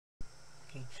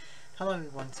Okay. Hello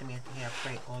everyone, Samantha here. I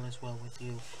pray all is well with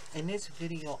you. In this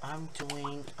video, I'm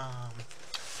doing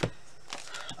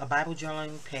a Bible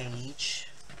journaling page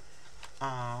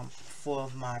for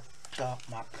my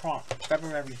prompt,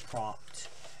 February prompt,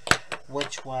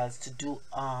 which was to do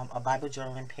a Bible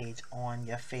journaling page on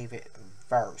your favorite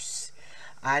verse.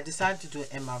 I decided to do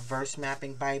it in my verse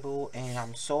mapping Bible, and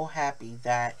I'm so happy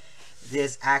that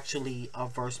there's actually a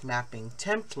verse mapping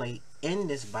template in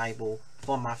this Bible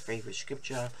for my favorite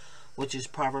scripture, which is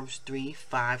Proverbs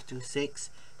 3:5-6.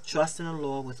 Trust in the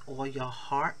Lord with all your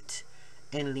heart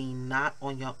and lean not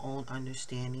on your own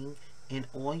understanding. In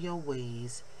all your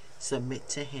ways submit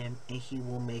to him, and he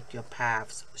will make your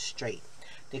paths straight.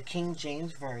 The King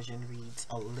James Version reads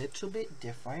a little bit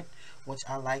different, which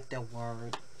I like the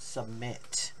word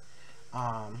submit.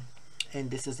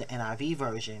 And this is the NIV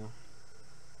version.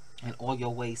 In all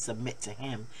your ways submit to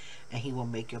him, and he will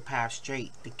make your path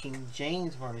straight. The King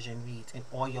James Version reads, in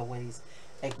all your ways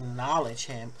acknowledge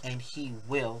him, and he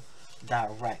will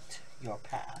direct your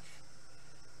path.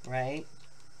 Right?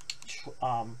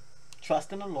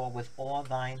 Trust in the Lord with all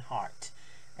thine heart,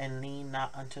 and lean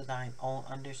not unto thine own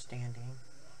understanding.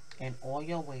 In all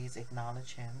your ways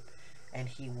acknowledge him, and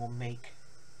he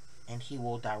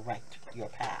will direct your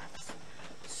paths.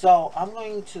 So I'm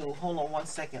going to hold on one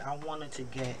second. I wanted to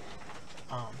get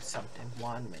something.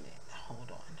 1 minute. Hold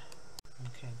on.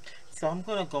 Okay. So I'm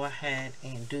going to go ahead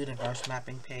and do the verse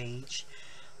mapping page.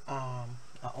 I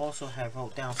also have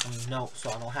wrote down some notes, so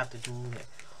I don't have to do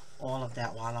all of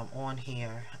that while I'm on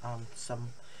here.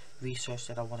 Some research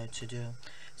that I wanted to do.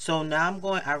 So now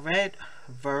I read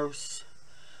verse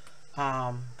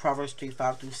Proverbs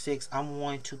 3:5-6. I'm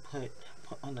going to put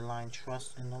underline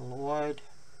trust in the Lord.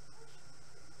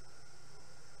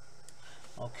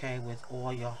 Okay, with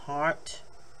all your heart,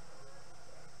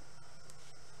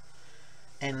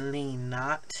 and lean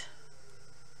not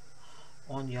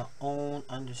on your own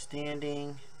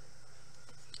understanding.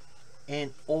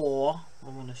 In all,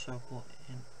 I'm going to circle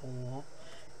in all,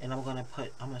 and I'm going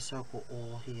to circle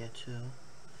all here too.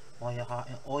 All your heart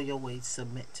and all your ways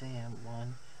submit to him.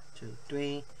 1, 2,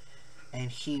 3, and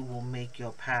he will make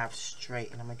your path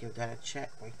straight. And I'm going to give that a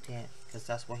check right there, because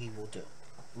that's what he will do.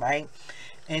 Right?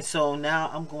 And so now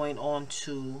I'm going on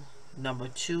to number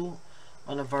 2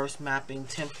 on the verse mapping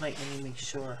template. Let me make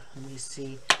sure. Let me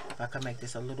see if I can make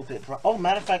this a little bit bright. Oh,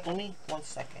 matter of fact, let me 1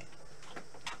 second.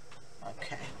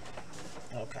 Okay.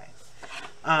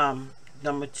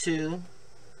 Number 2,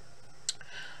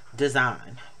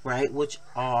 design, right? Which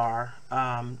are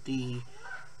the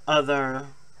other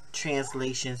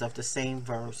translations of the same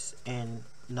verse in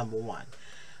number 1.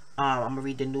 I'm going to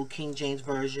read the New King James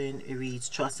Version. It reads,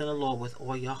 trust in the Lord with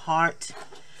all your heart,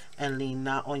 and lean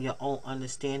not on your own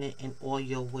understanding. In all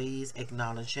your ways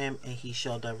acknowledge him, and he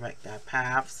shall direct thy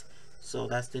paths. So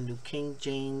that's the New King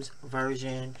James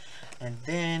Version. And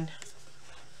then,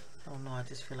 I don't know, I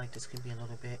just feel like this could be a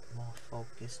little bit more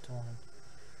focused on,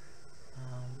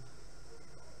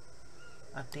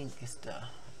 I think it's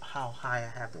how high I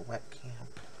have the webcam.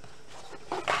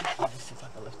 Let me see if I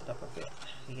can lift it up a bit.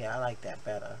 Yeah, I like that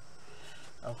better.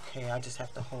 Okay, I just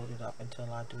have to hold it up until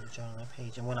I do the journaling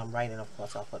page. And when I'm writing, of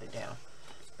course, I'll put it down.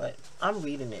 But I'm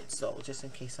reading it, so just in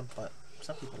case some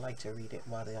people like to read it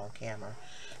while they're on camera.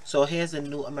 So here's the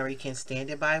New American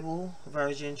Standard Bible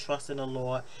Version. Trust in the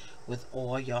Lord with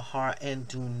all your heart, and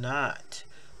do not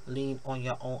lean on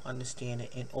your own understanding.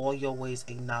 In all your ways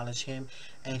acknowledge him,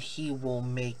 and he will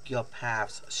make your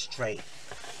paths straight.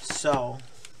 So,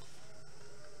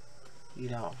 you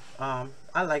know,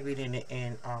 I like reading it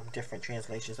in different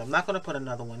translations. I'm not going to put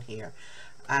another one here.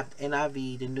 I have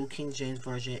NIV, the New King James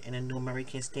Version, and the New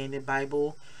American Standard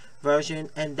Bible Version.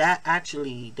 And that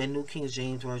actually, the New King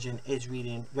James Version is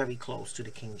reading very close to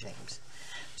the King James.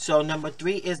 So number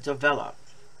 3 is develop,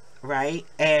 right?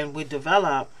 And with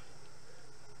develop,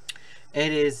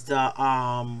 it is the,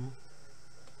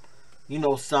 you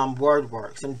know, some word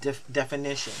work, some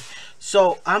definition.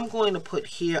 So I'm going to put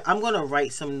here, I'm going to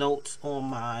write some notes on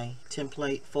my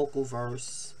template, focal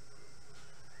verse.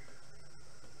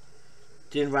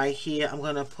 Then right here, I'm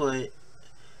going to put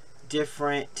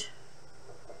different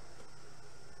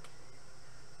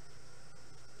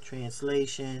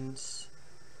translations.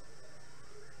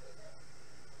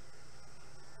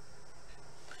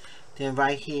 Then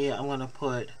right here, I'm going to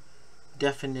put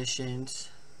definitions.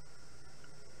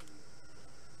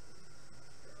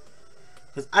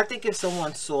 Because I think if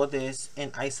someone saw this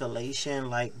in isolation,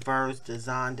 like verse,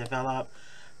 design, develop,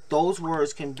 those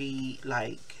words can be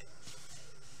like,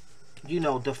 you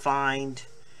know, defined.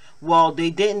 Well,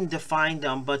 they didn't define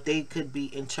them, but they could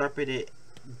be interpreted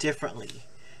differently,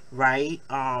 right?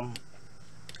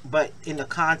 but in the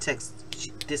context,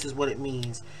 this is what it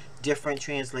means. Different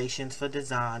translations for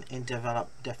design and develop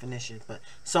definitions. But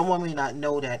someone may not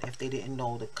know that if they didn't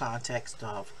know the context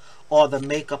of, or the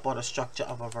makeup or the structure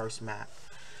of a verse map.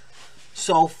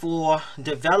 So for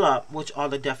develop, which are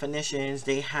the definitions,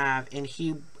 they have in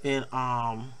Hebrew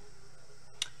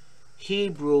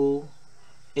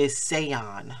is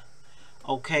sayon.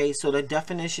 Okay, so the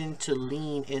definition to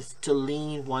lean is to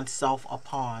lean oneself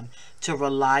upon, to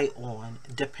rely on,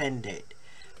 dependent,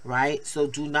 right? So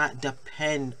do not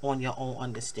depend on your own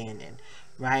understanding,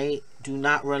 right? Do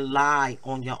not rely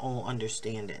on your own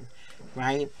understanding,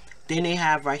 right? Then they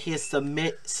have right here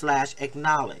submit /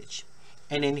 acknowledge.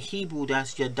 And in Hebrew,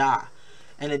 that's yada.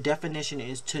 And the definition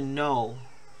is to know,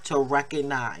 to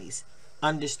recognize,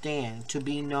 understand, to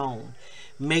be known,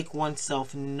 make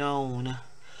oneself known,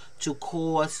 to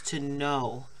cause to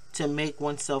know, to make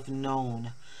oneself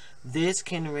known. This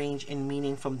can range in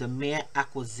meaning from the mere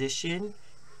acquisition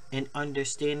and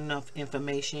understanding of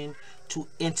information to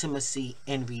intimacy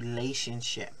and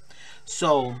relationship.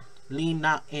 So lean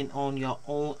not in on your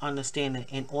own understanding,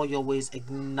 in all your ways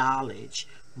acknowledge,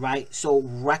 right? So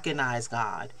recognize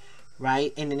God,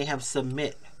 right? And then they have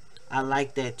submit. I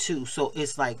like that too. So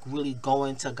it's like really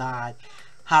going to God.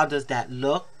 How does that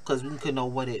look? Because we could know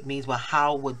what it means, but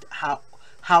how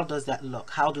does that look?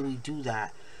 How do we do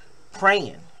that?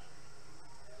 Praying,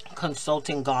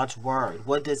 consulting God's word.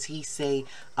 What does he say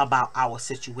about our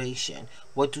situation?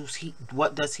 What does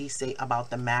he say about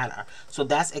the matter? So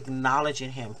that's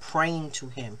acknowledging him, praying to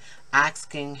him,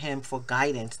 asking him for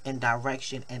guidance and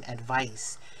direction and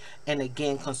advice. And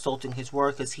again, consulting his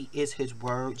word, because he is his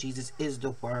word. Jesus is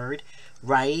the word,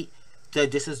 right?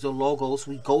 This is the logos.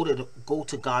 We go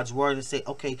to God's word and say,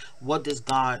 okay, what does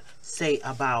God say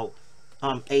about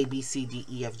A, B, C, D,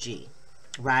 E, F, G,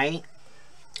 right?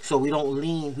 So we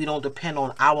don't depend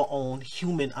on our own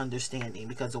human understanding,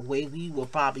 because the way we will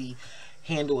probably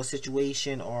handle a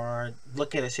situation or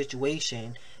look at a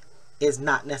situation is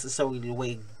not necessarily the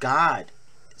way God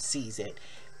sees it.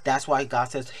 That's why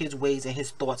God says his ways and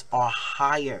his thoughts are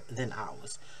higher than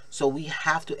ours. So we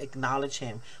have to acknowledge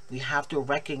him. We have to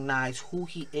recognize who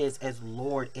he is as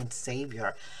Lord and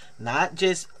Savior. Not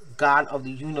just God of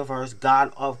the universe,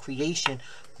 God of creation,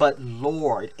 but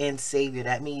Lord and Savior.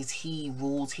 That means he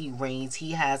rules, he reigns,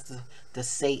 he has the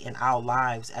say in our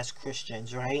lives as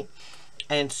Christians, right?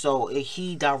 And so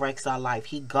he directs our life,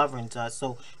 he governs us.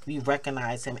 So we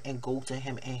recognize him and go to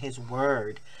him in his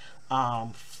word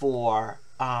for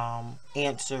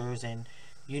answers and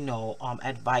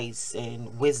advice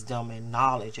and wisdom and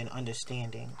knowledge and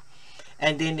understanding.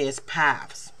 And then there's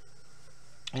paths,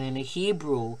 and in the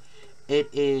Hebrew it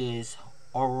is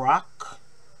orak,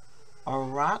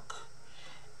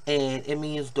 and it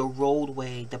means the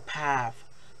roadway, the path,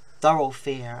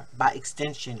 thoroughfare, by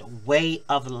extension, way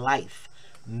of life,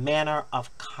 manner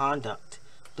of conduct.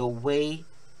 The way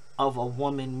of a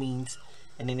woman means,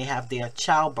 and then they have their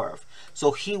childbirth.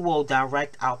 So he will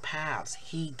direct our paths.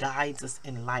 He guides us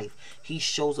in life. He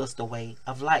shows us the way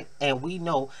of life. And we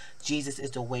know Jesus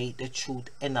is the way, the truth,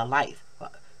 and the life.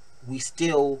 But we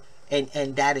still,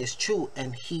 and that is true.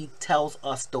 And he tells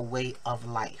us the way of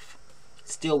life.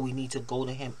 Still, we need to go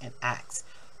to him and ask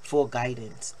for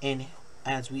guidance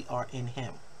as we are in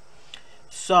him.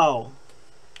 So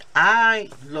I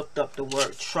looked up the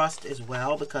word trust as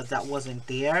well, because that wasn't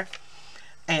there.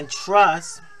 And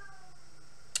trust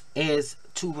is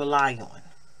to rely on,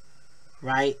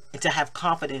 right? And to have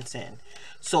confidence in.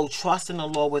 So trust in the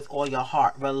Lord with all your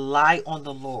heart. Rely on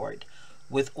the Lord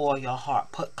with all your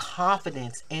heart. Put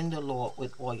confidence in the Lord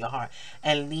with all your heart.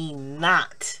 And lean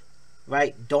not,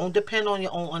 right? Don't depend on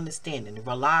your own understanding.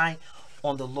 Rely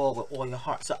on the Lord with all your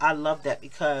heart. So I love that,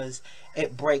 because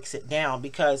it breaks it down.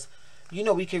 Because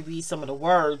we can read some of the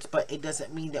words, but it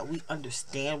doesn't mean that we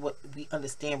understand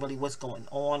really what's going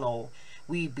on, or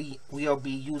we'll be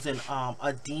using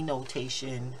a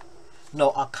denotation,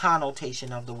 a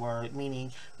connotation of the word,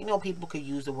 meaning people could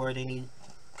use the word any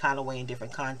kind of way in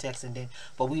different contexts,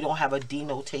 but we don't have a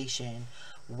denotation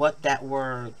what that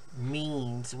word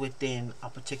means within a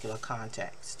particular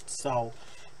context. So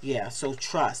yeah, so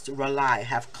trust, rely,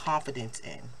 have confidence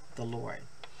in the Lord,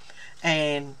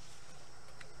 and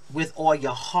with all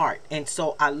your heart. And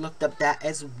so I looked up that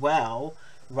as well,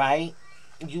 right,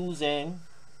 using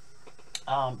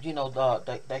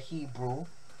the Hebrew,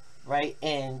 right?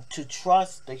 And to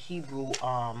trust, the Hebrew,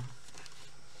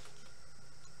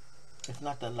 it's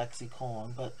not the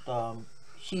lexicon, but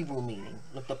Hebrew meaning.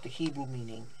 Looked up the Hebrew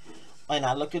meaning, and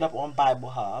I looked it up on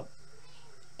Bible Hub.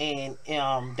 And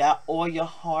that all your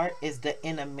heart is the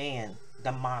inner man,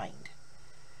 the mind,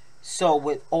 So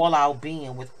with all our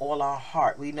being, with all our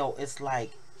heart, we know it's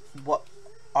like what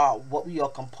what we are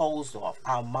composed of,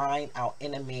 our mind, our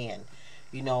inner man,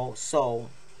 you know. So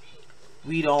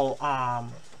we don't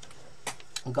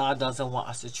God doesn't want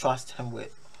us to trust him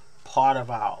with part of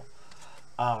our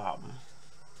um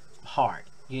heart,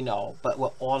 you know, but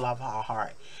with all of our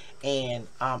heart. And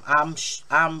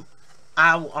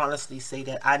I will honestly say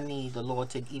that I need the Lord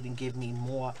to even give me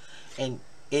more and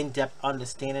in-depth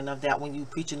understanding of that when you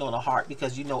preaching on the heart,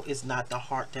 because you know it's not the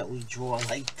heart that we draw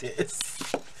like this,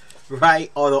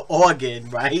 right? Or the organ,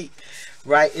 right?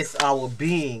 Right? It's our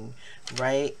being,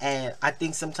 right? And I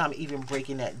think sometimes even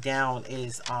breaking that down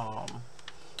is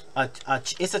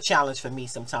it's a challenge for me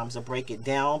sometimes to break it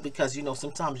down, because you know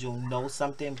sometimes you'll know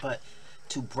something, but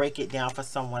to break it down for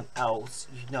someone else,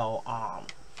 you know,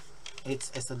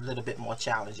 it's a little bit more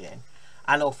challenging.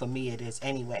 I know for me it is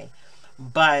anyway.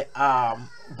 But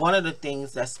one of the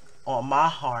things that's on my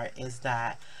heart is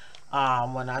that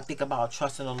when I think about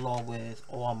trusting the Lord with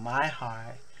all my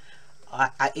heart,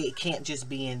 it can't just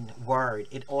be in word.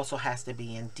 It also has to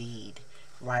be in deed,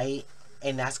 right?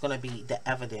 And that's going to be the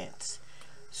evidence.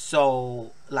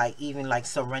 So, like, even like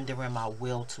surrendering my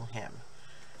will to him,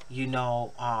 you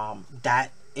know,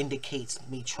 that indicates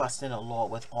me trusting the Lord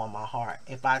with all my heart.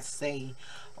 If I say,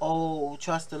 oh,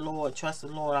 trust the Lord,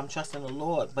 I'm trusting the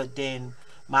Lord, but then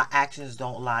my actions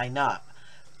don't line up,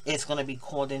 it's going to be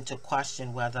called into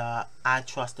question whether I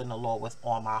trust in the Lord with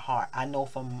all my heart. I know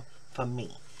for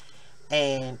me.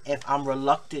 And if I'm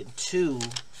reluctant to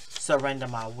surrender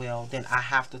my will, then I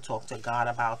have to talk to God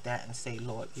about that and say,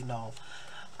 Lord, you know,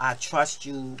 I trust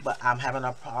you, but I'm having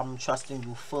a problem trusting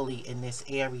you fully in this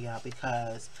area,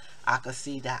 because I can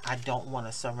see that I don't want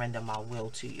to surrender my will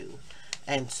to you.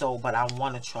 And so, but I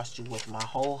want to trust you with my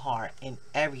whole heart in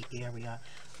every area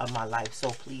of my life. So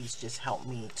please just help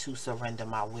me to surrender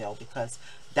my will, because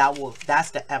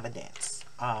that's the evidence,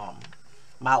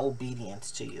 my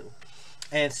obedience to you.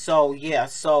 And so, yeah,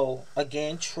 so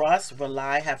again, trust,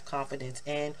 rely, have confidence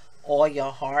in. All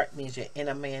your heart means your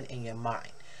inner man and your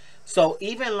mind. So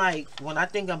even like when I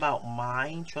think about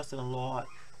mind, trusting the Lord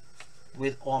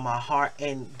with all my heart,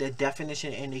 and the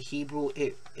definition in the Hebrew,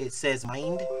 it says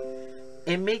mind.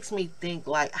 It makes me think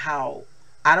like how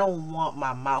I don't want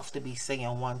my mouth to be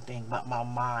saying one thing, but my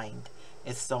mind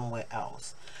is somewhere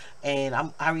else.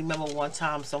 And I remember one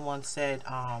time someone said,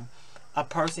 a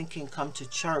person can come to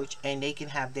church and they can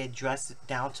have their dress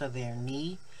down to their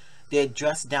knee, their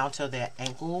dress down to their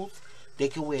ankles. They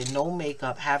can wear no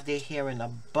makeup, have their hair in a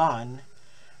bun,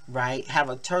 right? Have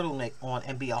a turtleneck on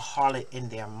and be a harlot in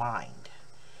their mind.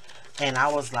 And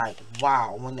I was like,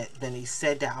 wow. When he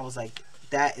said that, I was like,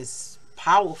 that is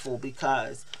powerful,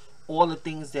 because all the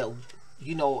things that,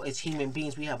 you know, as human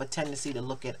beings, we have a tendency to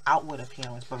look at outward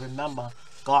appearance. But remember,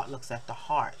 God looks at the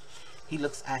heart. He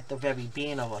looks at the very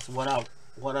being of us. What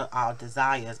are our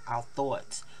desires, our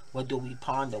thoughts? What do we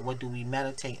ponder? What do we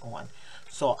meditate on?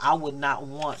 So I would not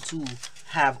want to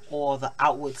have all the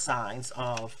outward signs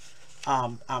of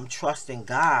I'm trusting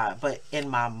God, but in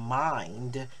my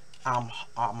mind, I'm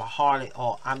a harlot,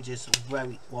 or I'm just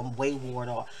I'm wayward,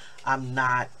 or I'm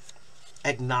not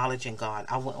acknowledging God.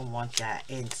 I wouldn't want that.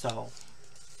 And so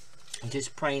I'm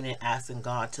just praying and asking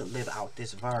God to live out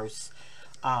this verse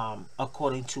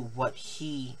according to what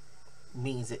he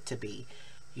means it to be,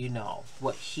 you know,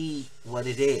 what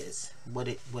it is.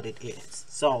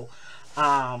 So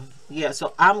yeah,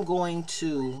 so I'm going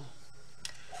to,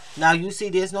 now you see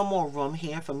there's no more room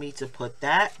here for me to put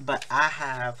that, but I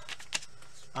have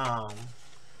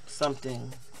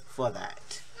something for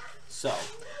that. So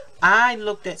I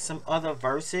looked at some other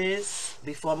verses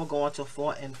before I'm going to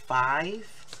 4 and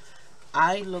 5.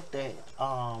 I looked at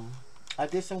I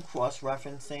did some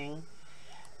cross-referencing,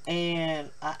 and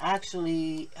I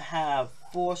actually have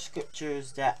 4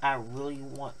 scriptures that I really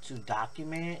want to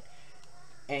document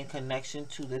in connection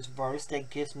to this verse that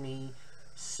gives me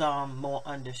some more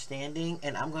understanding,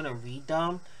 and I'm going to read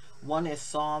them. One is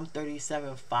Psalm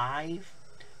 37:5.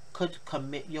 Could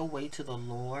commit your way to the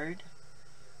Lord,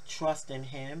 trust in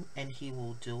him, and he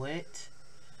will do it.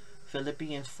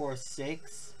 Philippians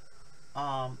 4:6.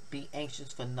 Be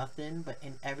anxious for nothing, but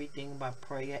in everything by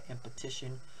prayer and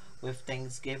petition with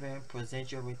thanksgiving,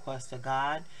 present your request to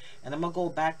God. And I'm going to go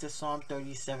back to Psalm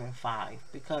 37:5,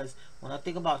 because when I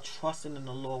think about trusting in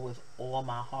the Lord with all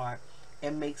my heart,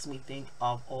 it makes me think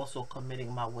of also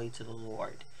committing my way to the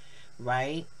Lord,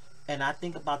 right? And I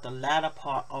think about the latter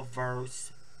part of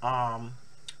verse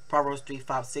Proverbs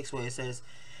 3:5-6, where it says,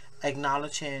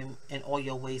 acknowledge him in all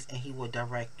your ways and he will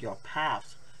direct your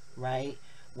paths, right?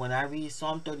 When I read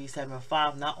Psalm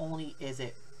 37:5, not only is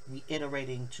it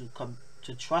reiterating to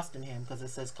to trust in him, because it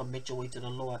says commit your way to the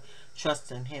Lord,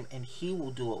 trust in him, and he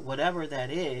will do it. Whatever that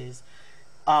is,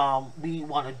 we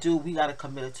want to do, we got to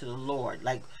commit it to the Lord.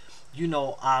 Like, you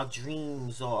know, our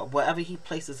dreams or whatever he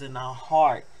places in our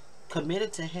heart, commit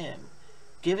it to him,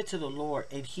 give it to the Lord,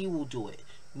 and he will do it.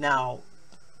 Now,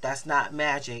 that's not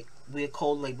magic. We're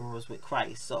co-laborers with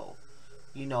Christ, so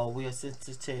you know, we are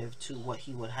sensitive to what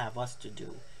he would have us to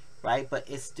do, right? But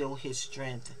it's still his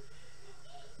strength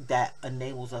that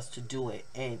enables us to do it,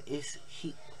 and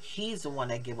he's the one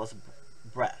that give us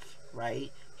breath,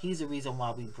 right? He's the reason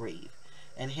why we breathe,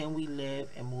 and him we live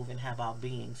and move and have our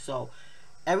being. So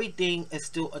everything is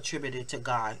still attributed to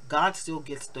God. God still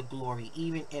gets the glory,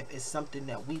 even if it's something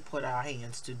that we put our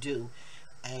hands to do,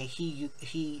 and he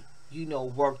you know,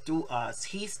 work through us.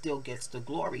 He still gets the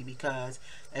glory, because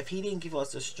if he didn't give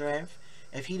us the strength,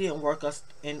 if he didn't work us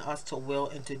in us to will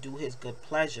and to do his good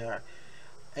pleasure,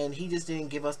 and he just didn't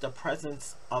give us the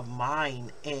presence of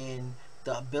mind and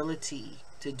the ability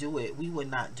to do it, we would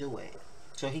not do it.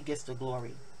 So he gets the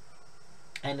glory,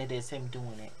 and it is him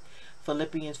doing it.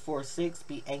 Philippians 4:6,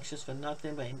 be anxious for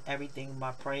nothing, but in everything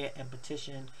by prayer and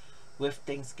petition with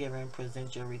thanksgiving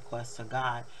present your requests to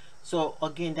God. So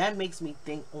again, that makes me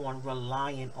think on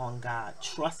relying on God,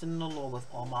 trusting in the Lord with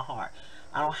all my heart.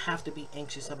 I don't have to be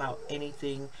anxious about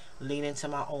anything, leaning to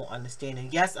my own understanding.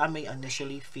 Yes, I may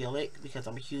initially feel it, because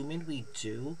I'm human. We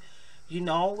do. You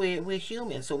know, we're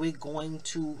human, so we're going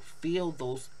to feel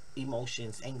those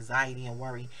emotions, anxiety and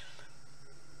worry.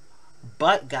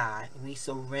 But God, we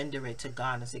surrender it to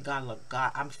God and say, God, look,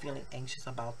 God, I'm feeling anxious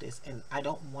about this, and I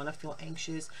don't want to feel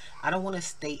anxious. I don't want to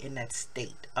stay in that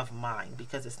state of mind,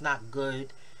 because it's not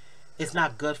good. It's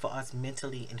not good for us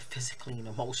mentally and physically and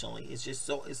emotionally. It's just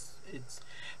so, it's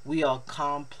we are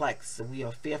complex. We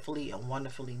are fearfully and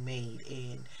wonderfully made,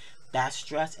 and that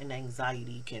stress and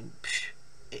anxiety can,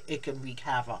 it can wreak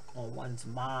havoc on one's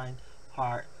mind,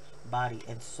 heart, body,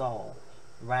 and soul.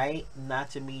 Right?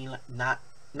 Not to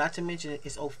mention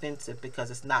it's offensive,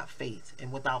 because it's not faith,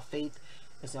 and without faith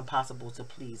it's impossible to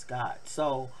please God.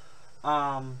 So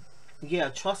yeah,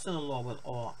 trust in the Lord with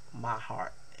all my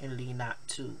heart and lean not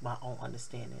to my own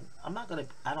understanding. I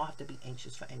don't have to be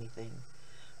anxious for anything.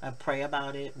 I pray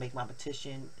about it, make my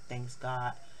petition, thanks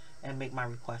God, and make my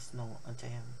request known unto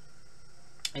him.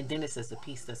 And then it says the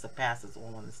peace that surpasses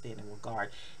all understanding will guard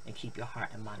and keep your heart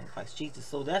and mind in Christ Jesus.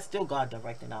 So that's still God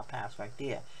directing our paths right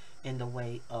there, in the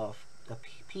way of the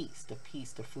peace,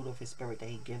 the fruit of his spirit that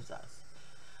he gives us.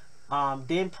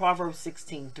 Then Proverbs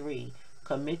 16:3,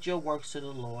 commit your works to the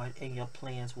Lord and your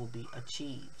plans will be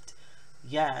achieved.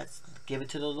 Yes, give it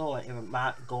to the Lord.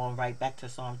 Going right back to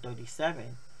Psalm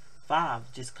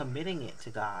 37:5, just committing it to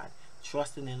God,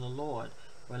 trusting in the Lord,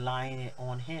 relying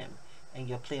on him, and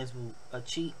your plans will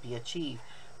be achieved.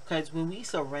 Because when we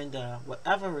surrender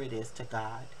whatever it is to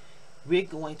God, we're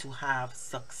going to have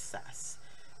success.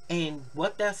 And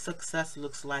what that success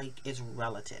looks like is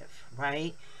relative,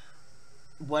 right?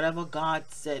 Whatever God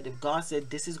said, if God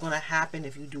said this is going to happen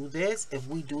if you do this, if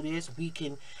we do this, we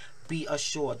can be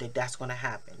assured that that's going to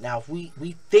happen. Now, if we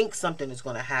think something is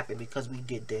going to happen because we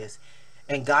did this,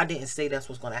 and God didn't say that's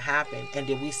what's going to happen, and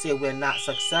then we say we're not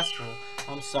successful,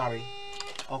 I'm sorry.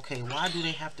 Okay, why do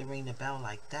they have to ring the bell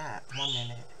like that? 1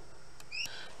 minute.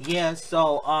 Yeah,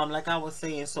 so like I was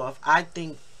saying, so if I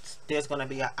think there's going to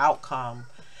be an outcome,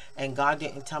 and God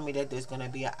didn't tell me that there's going to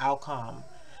be an outcome,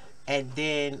 and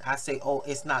then I say, oh,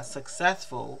 it's not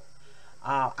successful,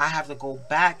 I have to go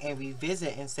back and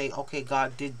revisit and say, okay,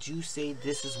 God, did you say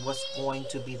this is what's going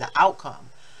to be the outcome?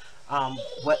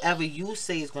 Whatever you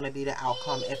say is going to be the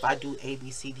outcome, if I do A, B,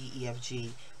 C, D, E, F,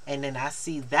 G, and then I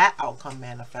see that outcome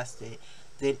manifested,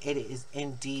 then it is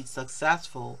indeed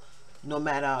successful, no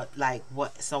matter like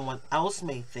what someone else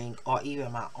may think, or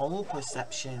even my own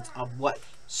perceptions of what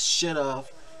should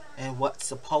have and what's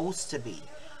supposed to be.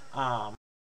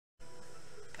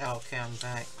 Okay, I'm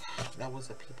back. That was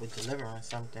the people delivering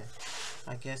something.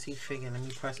 I guess he figured, let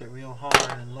me press it real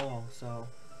hard and long so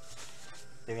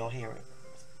they'll hear it.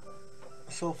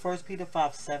 So 1 Peter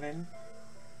 5:7,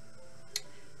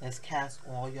 let's cast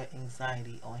all your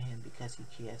anxiety on him because he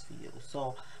cares for you.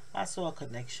 So I saw a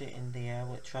connection in there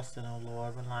with trusting the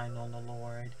Lord, relying on the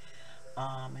Lord,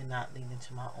 and not leaning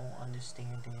to my own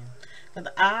understanding.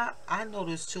 Because I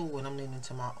notice too, when I'm leaning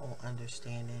to my own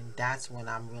understanding, that's when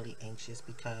I'm really anxious,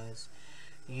 because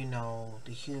you know,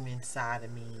 the human side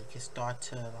of me can start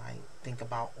to like think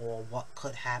about, oh, what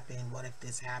could happen, what if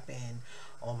this happened,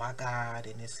 oh my God,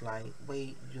 and it's like,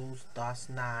 wait, you, that's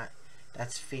not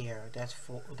That's fear. That's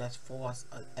false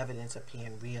evidence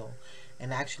appearing real.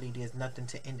 And actually, there's nothing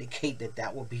to indicate that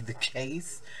that will be the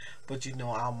case. But you know,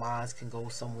 our minds can go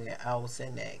somewhere else,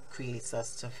 and that creates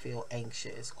us to feel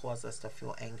anxious, cause us to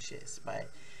feel anxious. But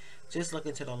just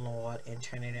looking to the Lord and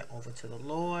turning it over to the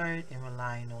Lord and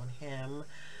relying on Him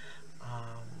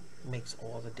makes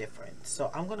all the difference. So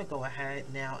I'm going to go ahead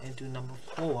now and do number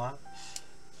 4.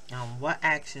 What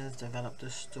actions develop the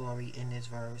story in this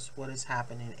verse? What is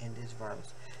happening in this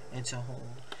verse? And to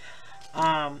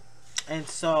whom? And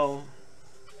so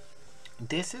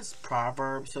this is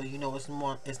Proverbs. So you know,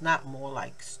 it's not more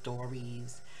like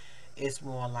stories. It's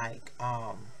more like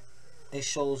it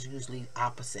shows usually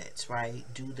opposites, right?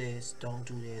 Do this, don't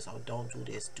do this, or don't do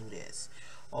this, do this.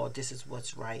 Or this is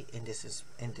what's right and this is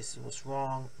what's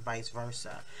wrong, vice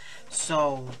versa.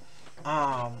 So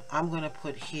I'm gonna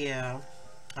put here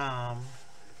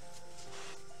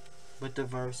what the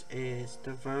verse is.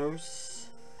 The verse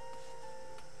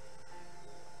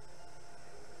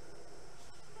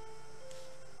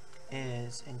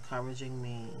is encouraging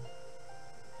me,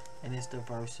 and it's the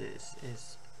verses.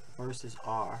 Verses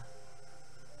are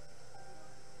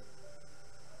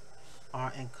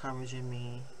encouraging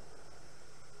me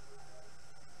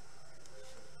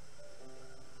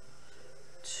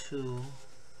to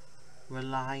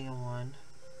rely on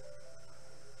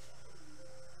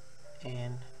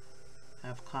and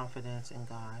have confidence in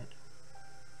God.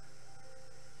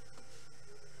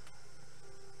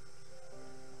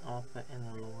 I'll put in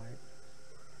the Lord,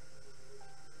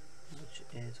 which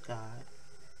is God,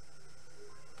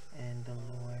 and the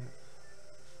Lord.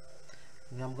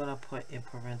 And I'm gonna put in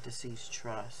parentheses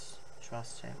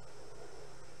trust Him,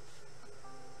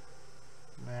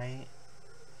 right?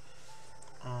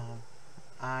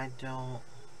 I don't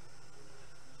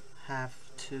have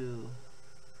to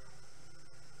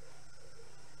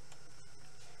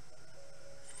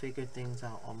figure things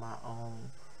out on my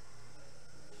own.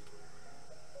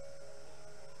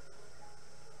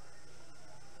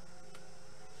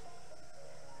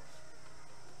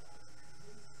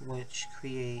 Which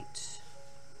creates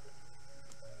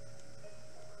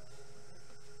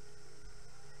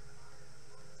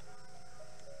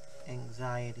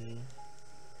anxiety,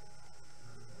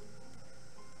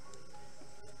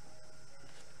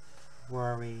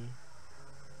 worry,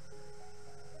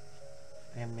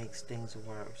 and makes things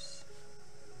worse.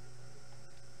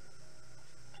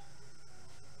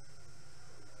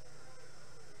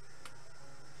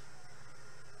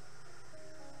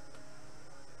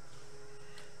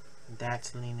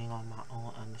 That's leaning on my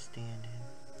own understanding.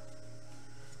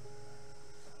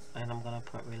 And I'm gonna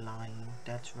put relying.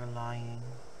 That's relying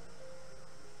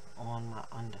on my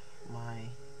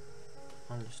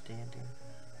understanding,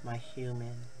 my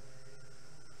human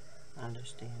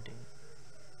understanding.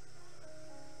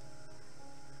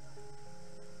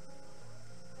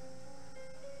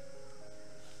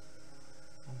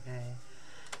 Okay.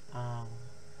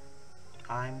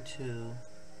 I'm to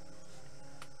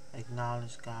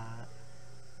acknowledge God,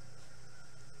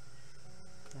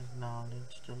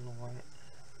 acknowledge the Lord,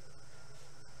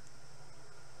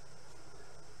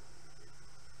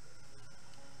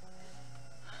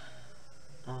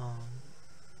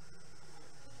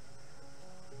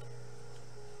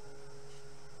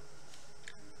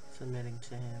 submitting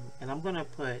to Him. And I'm gonna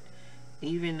put,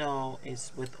 even though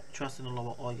it's with trusting the Lord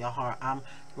with all your heart,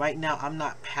 right now I'm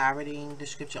not parroting the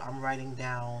scripture. I'm writing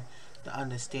down the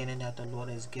understanding that the Lord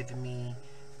has given me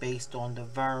based on the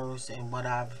verse and what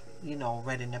I've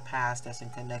read in the past that's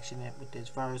in connection with this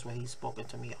verse, where He's spoken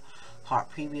to me heart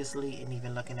previously, and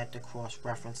even looking at the cross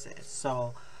references.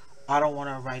 So I don't want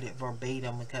to write it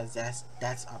verbatim, because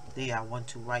that's up there. I want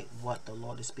to write what the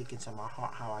Lord is speaking to my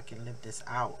heart, how I can live this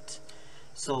out.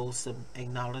 So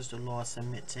acknowledge the Lord,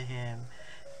 submit to Him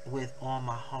with all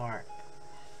my heart.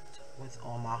 With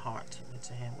all my heart. Submit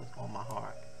to Him with all my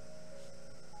heart.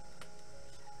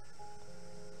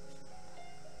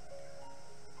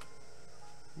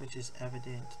 Which is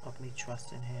evidence of me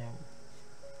trusting Him.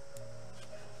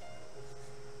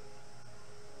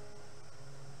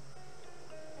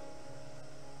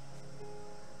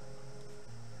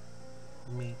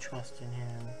 Me trusting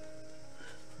Him.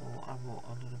 Oh, I wrote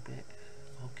a little bit.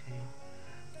 Okay.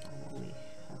 I'm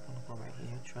gonna go right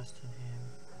here. Trusting Him.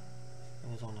 It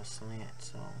was on a slant,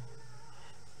 so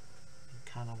it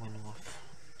kind of went off.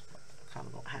 I kind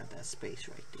of don't have that space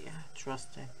right there.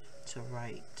 Trusting to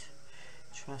write.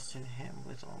 Trusting Him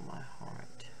with all my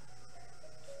heart.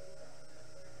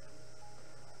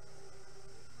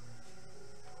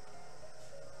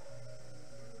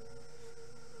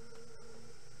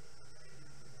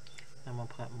 I'm gonna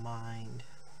put mind.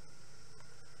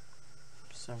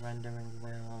 surrendering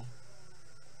will,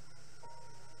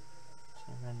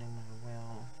 surrendering my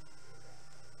will,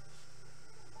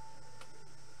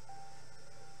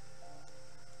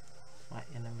 my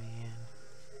inner man,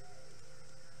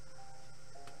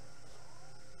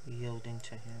 yielding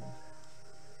to him.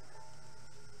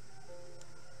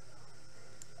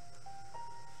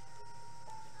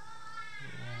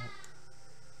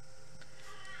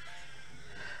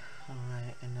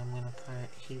 Alright, and I'm going to put,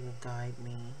 he will guide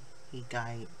me. He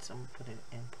guides. I'm going to put it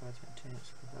in present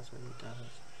tense because that's what he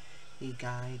does. He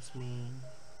guides me,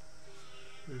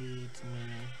 leads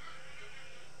me,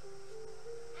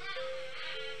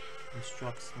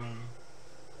 instructs me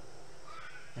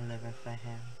in living for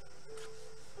him.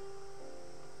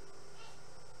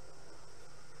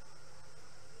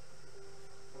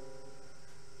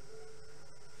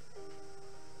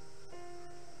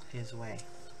 His way,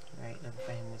 right? Living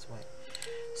for him his way.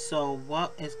 So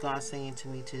what is God saying to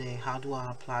me today? How do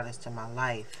I apply this to my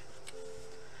life?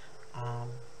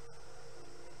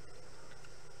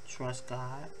 Trust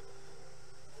God.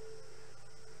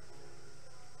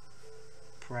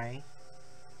 Pray.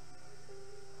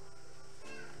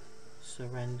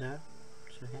 Surrender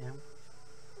to him.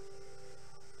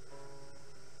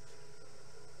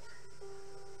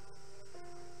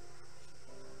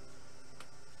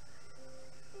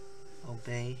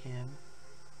 Obey him.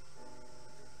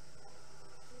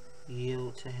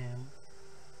 Yield to him.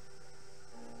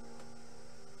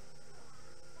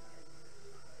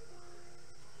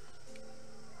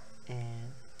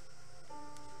 And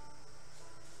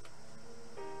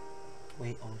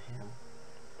wait on him.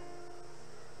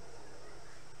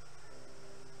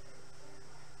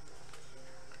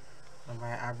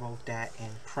 Alright, I wrote that in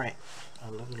print,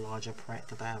 a little larger print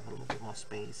because I have a little bit more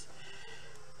space.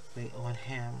 Wait on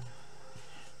him.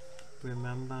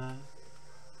 Remember,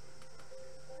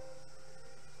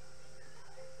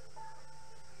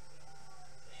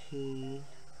 he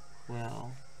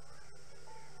will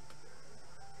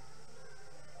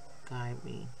guide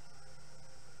me.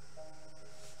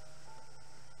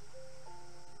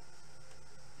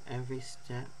 Every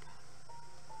step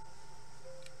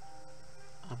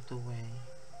of the way.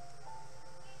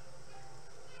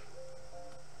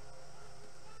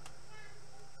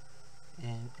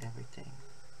 And everything.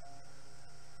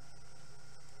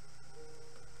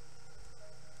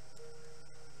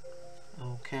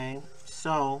 Okay,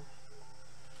 so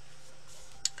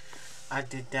I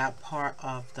did that part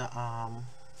of the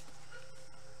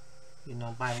you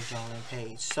know, Bible journaling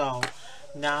page. So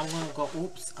now I'm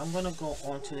gonna go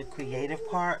on to the creative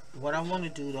part. What I want to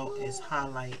do though is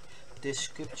highlight this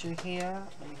scripture here.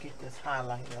 Let me get this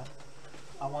highlighter.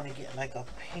 I want to get like a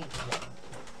pink one.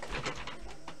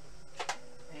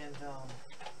 And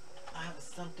I have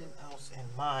something else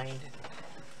in mind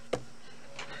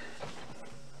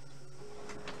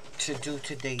to do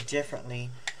today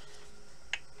differently.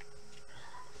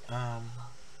 I'm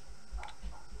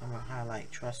going to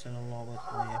highlight trust in the Lord with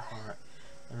all your heart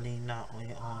and lean not on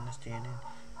your own understanding.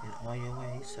 In all your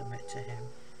ways submit to him.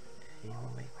 He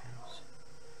will make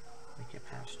your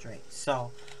path straight.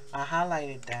 So I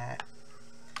highlighted that,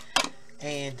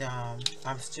 and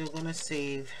I'm still going to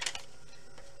save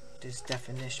this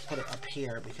definition, put it up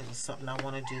here because it's something I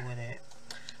want to do with it.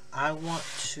 I want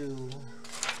to,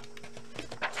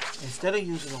 instead of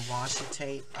using a washi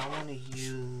tape, I want to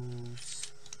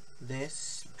use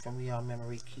this from your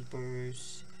memory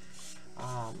keepers.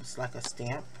 It's like a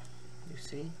stamp, you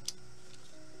see,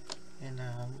 and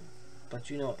but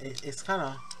you know it's kind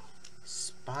of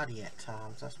spotty at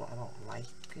times. That's why I don't like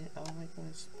it. I don't like when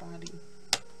it's spotty,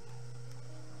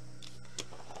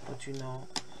 but you know,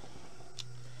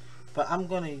 but I'm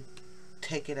gonna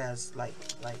take it as like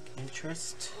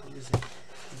interest, using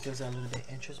it gives it a little bit of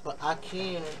interest. But I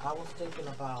was thinking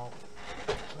about,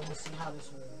 let me see how this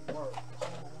will work.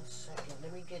 Hold on 1 second.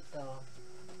 Let me get the,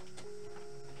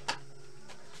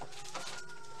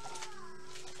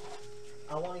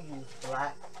 I want to use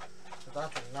black because I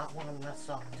do not want to mess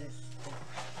up this thing.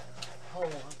 Hold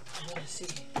on. I want to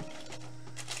see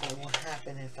what will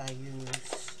happen if I use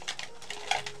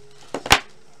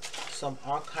some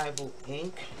archival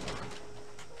ink.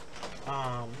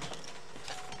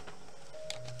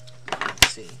 Let's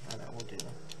see how that will do.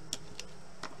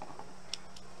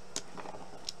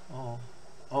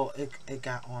 Oh, it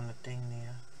got on the thing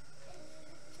there.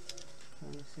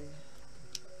 Let me see.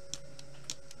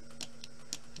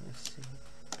 Let's see.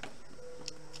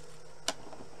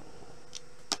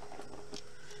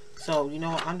 So, you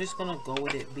know, I'm just gonna go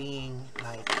with it being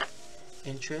like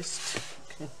interest.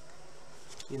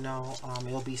 You know,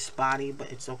 it'll be spotty,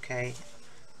 but it's okay.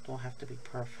 Don't have to be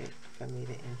perfect for me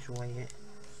to enjoy it.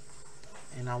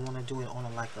 and I want to do it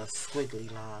on like a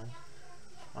squiggly line.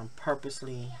 I'm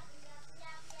purposely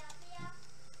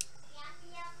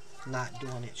not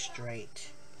doing it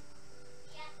straight.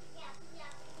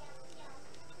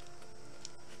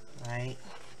 Right?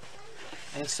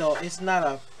 And so it's not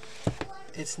a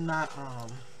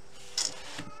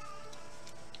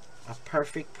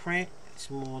perfect print. It's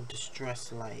more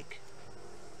distressed like.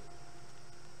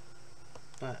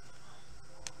 But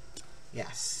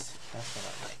yes, that's what I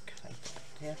like. Like that.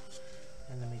 Yeah.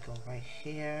 And let me go right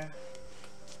here.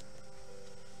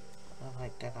 I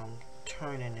like that I'm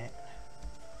turning it.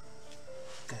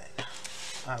 Good.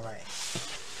 Alright.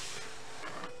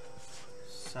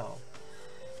 So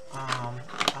I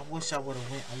wish I would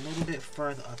have went a little bit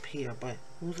further up here, but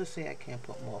who's to say I can't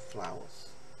put more flowers?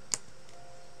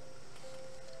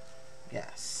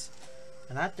 Yes.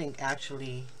 And I think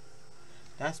actually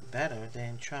that's better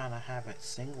than trying to have it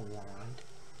single lined.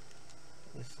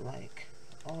 It's like,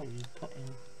 oh, you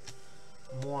putting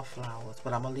more flowers,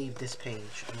 but I'm gonna leave this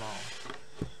page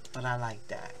alone. But I like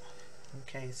that.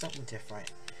 Okay, something different.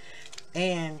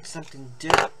 And something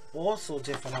also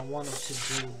different I wanted to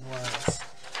do was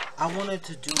I wanted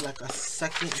to do like a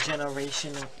second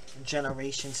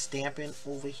generation stamping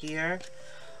over here.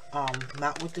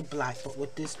 Not with the black, but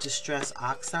with this distress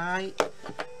oxide.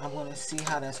 I'm going to see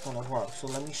how that's going to work. So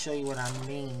let me show you what I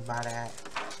mean by that.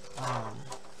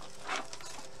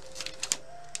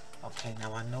 Okay,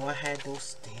 now I know I had those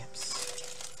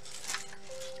stamps.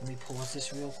 Let me pause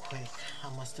this real quick. I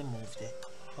must have moved it.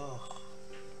 Oh.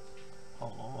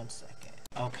 Hold on one second.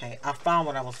 Okay, I found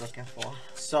what I was looking for.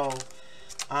 So,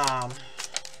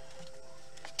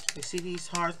 you see these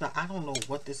hearts? Now, I don't know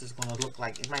what this is going to look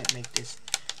like. It might make this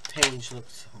page look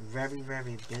very,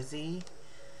 very busy.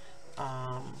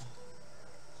 I'm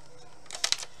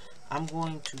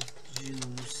going to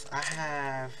use, I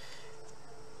have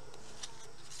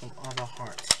some other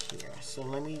hearts here. So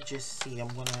let me just see. I'm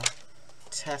going to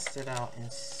test it out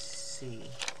and see.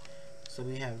 So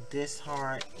we have this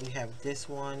heart, we have this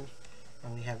one,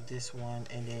 and we have this one,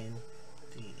 and then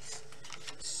these.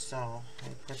 So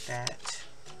let me put that.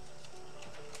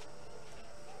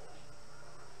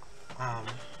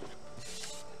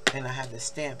 And I have the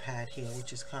stamp pad here,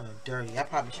 which is kind of dirty. I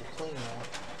probably should clean that.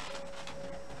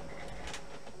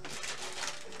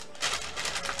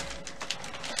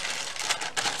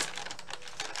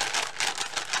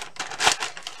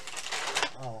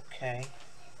 Okay.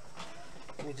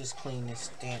 Let me just clean this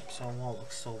stamp so it won't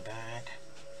look so bad.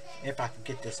 If I can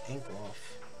get this ink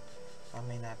off. I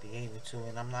may not be able to,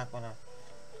 and I'm not going to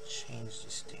change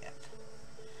the stamp.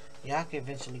 Yeah, I can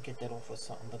eventually get that off or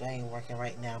something, but that ain't working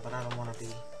right now, but I don't want to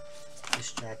be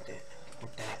distracted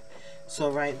with that. So,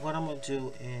 right, what I'm going to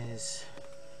do is,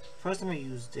 first I'm going to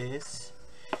use this.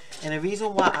 And the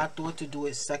reason why I thought to do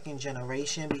it second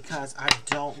generation, because I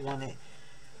don't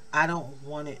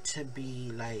want it to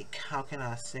be like, how can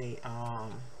I say,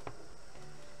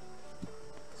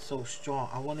 so strong.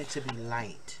 I want it to be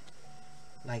light,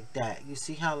 like that. You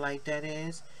see how light that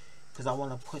is? Because I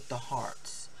want to put the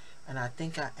hearts. And I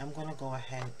think I am going to go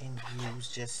ahead and use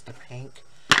just the pink.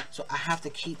 So I have to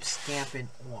keep stamping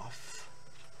off.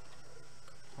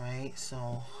 Right?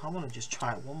 So I'm going to just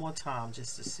try it one more time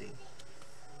just to see.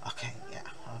 Okay, yeah,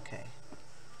 okay.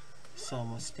 So I'm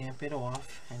going to stamp it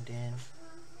off and then,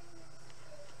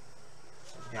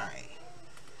 right,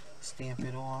 stamp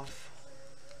it off.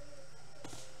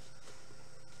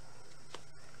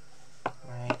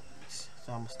 Right, so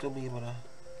I'm going to still be able to,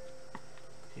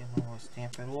 I'm going to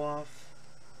stamp it off.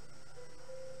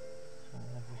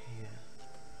 Over here.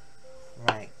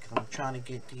 Right, because I'm trying to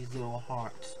get these little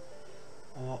hearts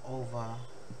all over,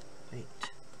 wait,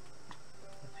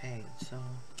 the page. So,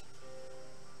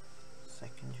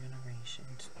 second generation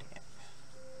stamp.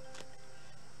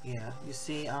 Yeah, you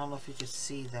see, I don't know if you can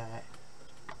see that.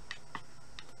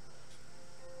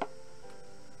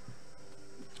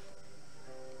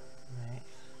 Right.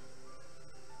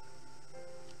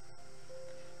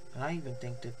 And I even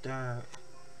think the third,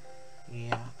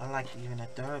 yeah, I like even the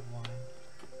third one.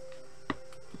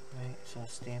 Right, so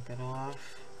stamp it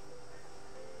off.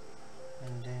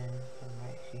 And then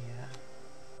right here.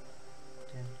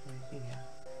 Then right here.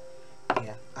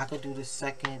 Yeah, I could do the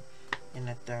second and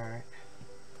the third.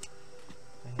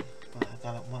 Right, but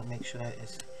I want to make sure that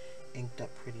it's inked up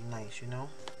pretty nice, you know?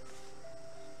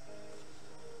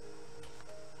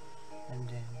 And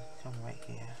then come right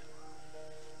here.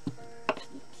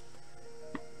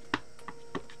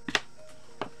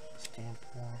 Stamp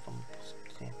on from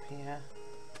stamp here.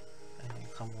 And then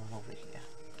come on over here.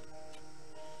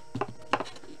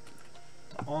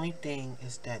 The only thing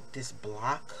is that this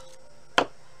block, oh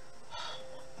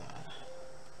my God,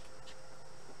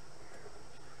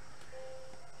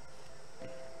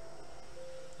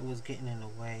 It was getting in the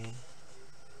way.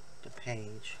 The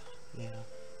page. Yeah.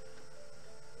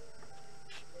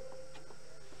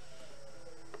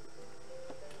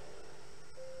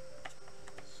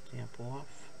 Stamp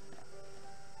off.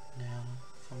 Now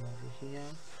come over here.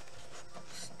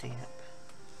 Stamp.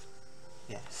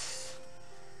 Yes.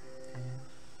 And,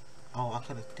 oh, I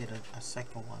could have did a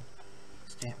second one.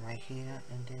 Stamp right here,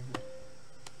 and then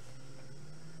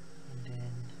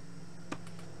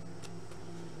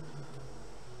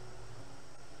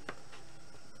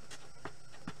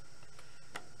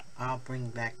I'll bring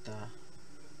back the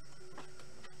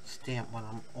stamp when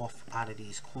I'm off out of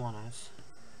these corners.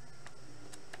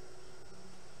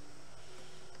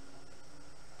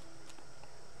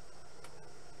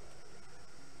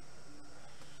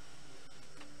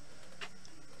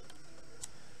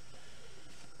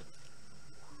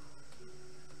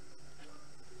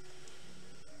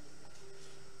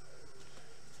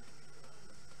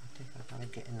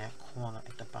 Get in that corner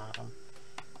at the bottom.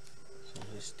 So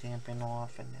just stamping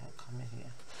off and then coming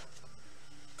here.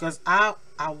 Because I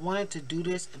wanted to do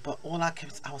this, but all I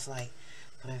was like,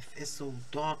 but if it's so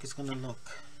dark, it's gonna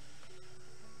look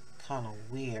kind of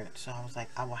weird. So I was like,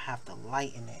 I will have to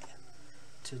lighten it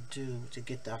to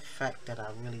get the effect that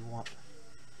I really want.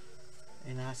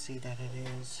 And I see that it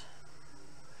is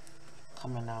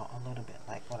coming out a little bit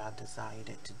like what I desired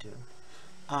it to do.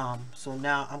 So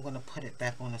now I'm going to put it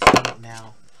back on the stamp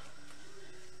now.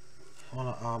 On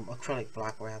an acrylic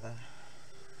block rather.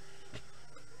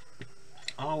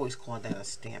 I always call that a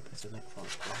stamp. It's an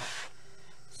acrylic block.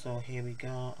 So here we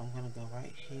go. I'm going to go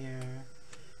right here.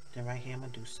 Then right here I'm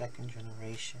going to do second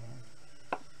generation.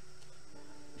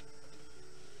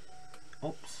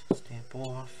 Oops. Stamp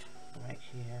off. Right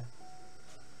here.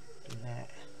 Do that.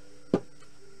 Do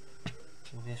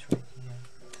this right here.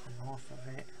 Come off of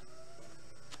it.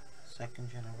 Second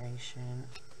generation.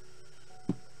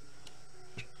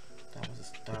 That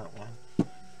was the third one.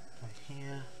 Right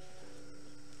here.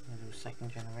 I'm gonna do second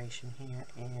generation here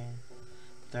and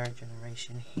third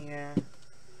generation here.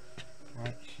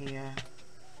 Right here.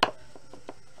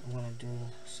 I'm gonna do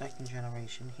second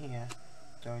generation here,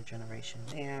 third generation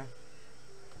there,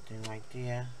 then right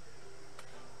there,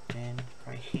 then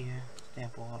right here,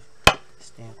 stamp off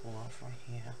right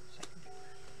here.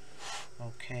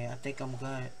 Okay, I think I'm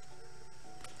good.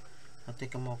 I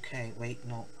think I'm okay. Wait,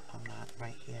 no, I'm not.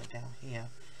 Right here, down here.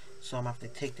 So I'm going to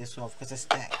have to take this off because it's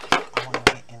that. I want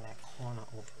to get in that corner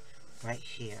over right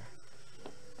here.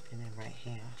 And then right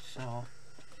here. So,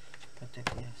 put that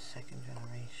there, second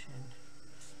generation.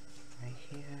 Right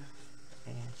here.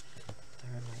 And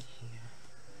third right here.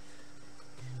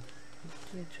 And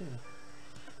here too.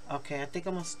 Okay, I think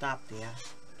I'm going to stop there.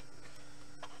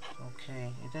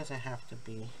 Okay, it doesn't have to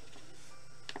be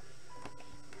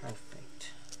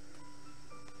perfect.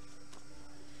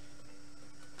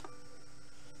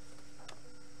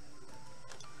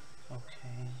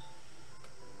 Okay.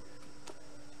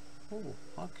 Ooh,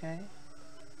 okay.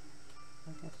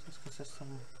 I guess this because there's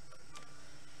some.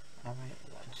 Alright,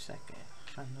 1 second.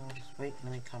 I noticed. Wait,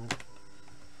 let me come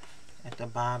at the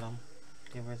bottom.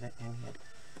 There was an in here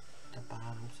at the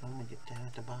bottom, so I'm gonna get that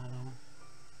at the bottom.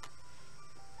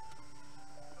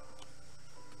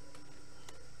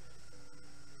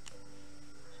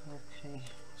 Okay,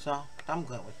 so I'm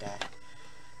good with that.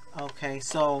 Okay,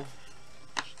 so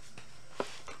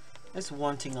it's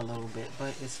wanting a little bit,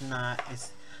 but it's not.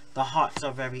 It's the hearts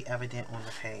are very evident on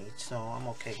the page, so I'm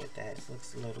okay with that. It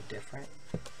looks a little different,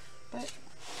 but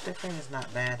different is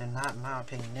not bad, and not in my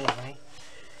opinion anyway.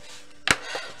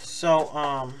 So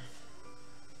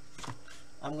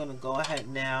I'm gonna go ahead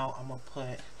now. I'm gonna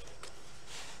put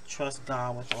trust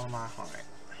God with all my heart,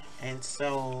 and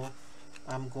so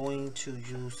I'm going to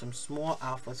use some small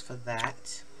alphas for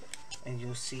that, and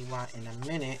you'll see why in a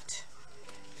minute,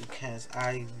 because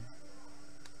I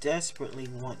desperately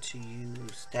want to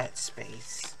use that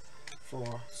space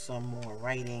for some more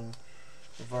writing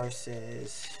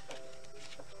versus,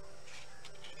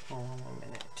 hold on a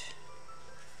minute.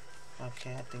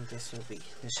 Okay, I think this should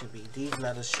be, these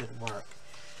letters should work.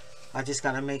 I just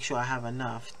gotta make sure I have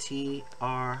enough. Wait,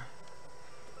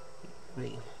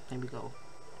 here we go.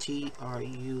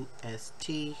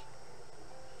 T-R-U-S-T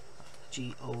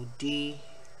G-O-D.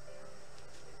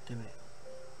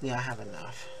 Yeah, I have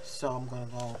enough. So I'm gonna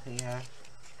go here.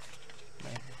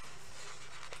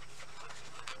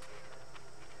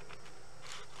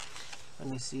 Let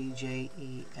me see,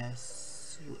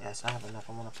 J-E-S-U-S. I have enough.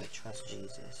 I'm gonna put trust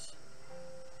Jesus.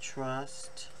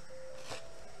 Trust.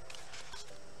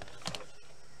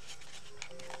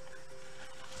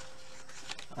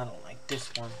 I don't like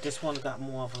this one. This one got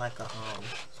more of like a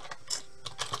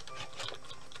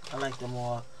I like the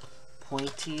more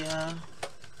pointier.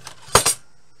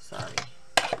 Sorry.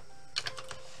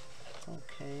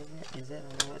 Okay, where is it?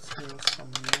 I know it's here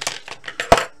somewhere.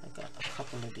 I got a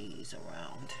couple of these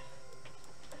around.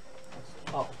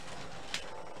 Oh.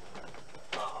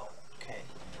 Oh, okay.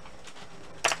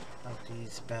 Like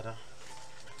these better.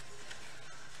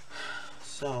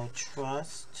 So,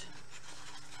 trust.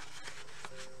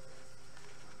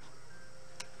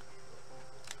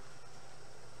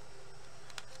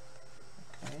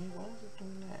 Okay, why is it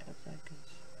doing that? It's like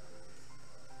it's...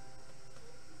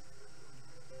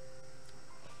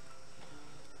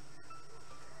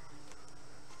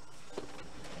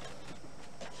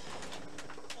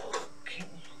 Okay.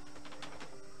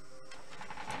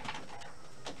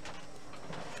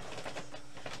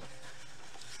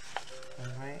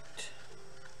 Alright.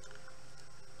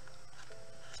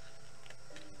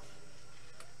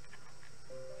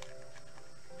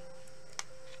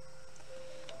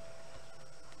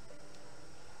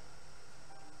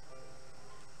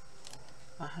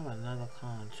 I have another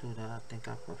color too that I think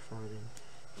I prefer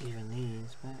than even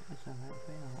these, but it's alright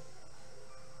for now.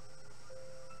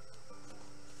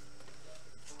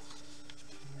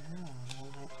 No, I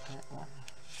don't like that one.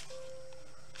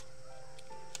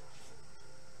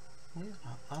 Where's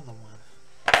my other one?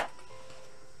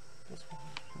 This one.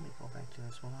 Let me go back to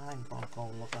this one. I ain't gonna go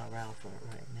look around for it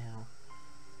right now.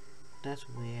 That's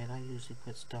weird. I usually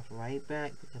put stuff right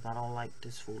back because I don't like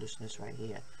this foolishness right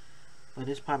here. But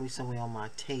it's probably somewhere on my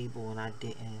table and I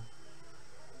didn't.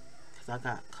 Because I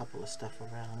got a couple of stuff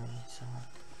around me. So.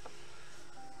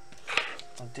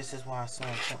 But this is why it's so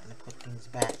important to put things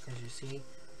back. As you see.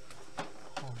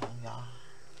 Hold on, y'all.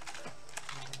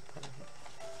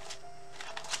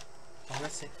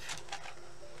 Unless it.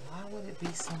 Why would it be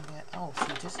somewhere else?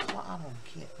 See, this is what I don't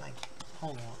get. Like,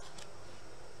 hold on.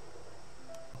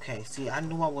 Okay, see, I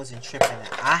knew I wasn't tripping.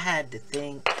 I had the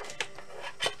thing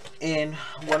in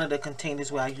one of the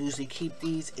containers where I usually keep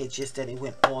these. It's just that it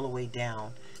went all the way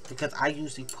down. Because I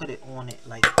usually put it on it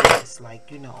like this.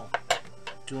 Like, you know,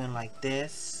 doing like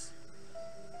this.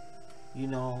 You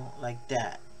know, like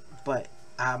that. But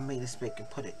I made a mistake and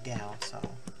put it down, so.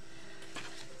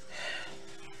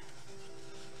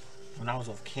 When I was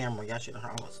off camera, y'all should have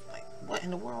heard. I was like, what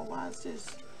in the world? Why is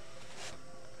this?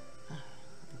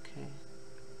 Okay.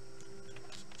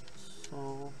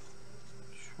 So,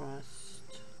 trust.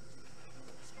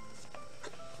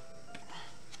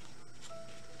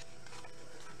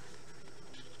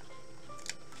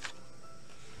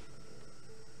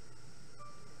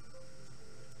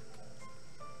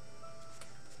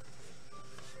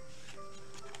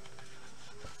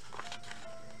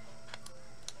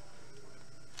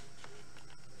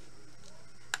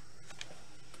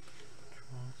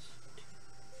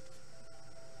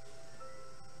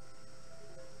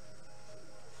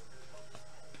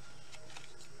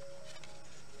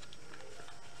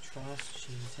 Trust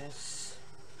Jesus.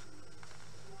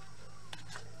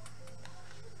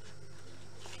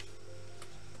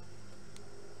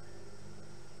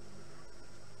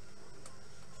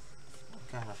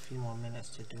 I've got a few more minutes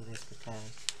to do this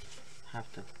because I have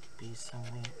to be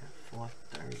somewhere at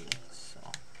 4:30. So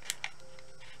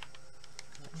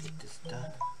let's get this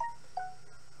done.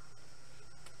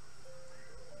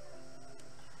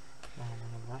 I don't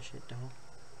want to rush it though.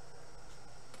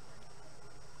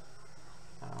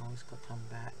 I always could come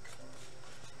back.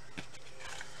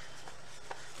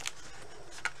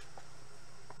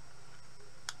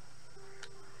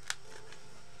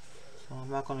 So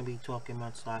I'm not going to be talking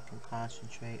much so I can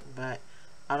concentrate, but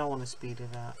I don't want to speed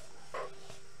it up.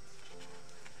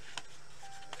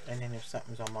 And then if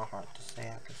something's on my heart to say,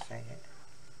 I can say it.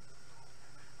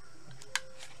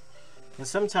 And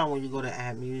sometimes when you go to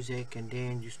add music and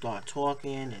then you start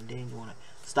talking and then you want to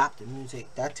stop the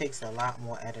music, that takes a lot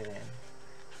more editing.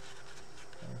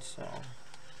 And so,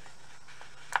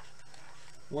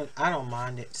 well, I don't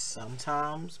mind it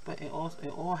sometimes, but it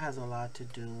all has a lot to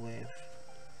do with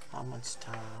how much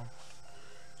time.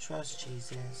 Trust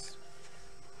Jesus.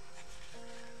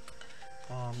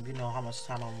 You know how much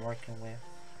time I'm working with.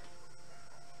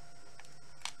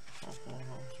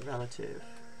 It's relative.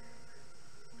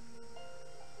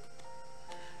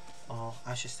 Oh,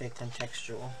 I should say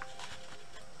contextual.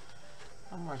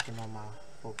 I'm working on my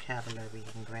vocabulary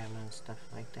and grammar and stuff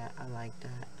like that. I like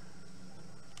that.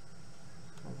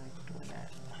 I like doing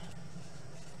that.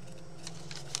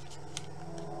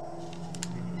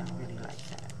 I really like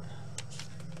that.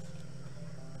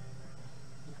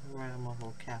 Grammar,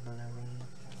 vocabulary.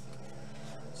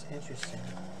 It's interesting.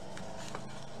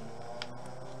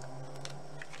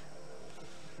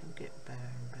 It'll get better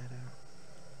and better.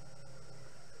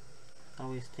 I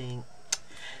always think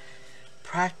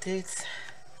Practice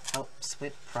helps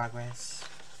with progress.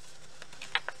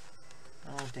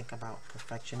 I don't think about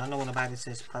perfection. I know when the Bible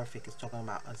says perfect, it's talking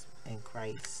about us in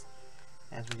Christ,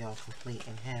 as we are complete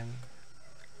in Him.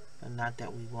 And not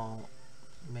that we won't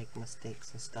make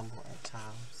mistakes and stumble at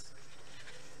times.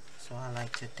 So I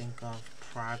like to think of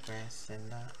progress and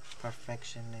not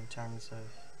perfection in terms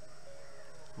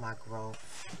of my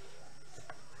growth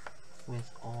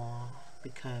with awe,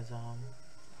 because it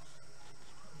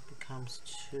becomes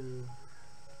too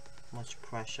much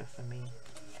pressure for me.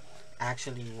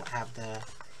 Actually will have the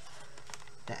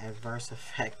adverse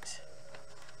effect.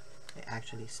 It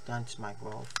actually stunts my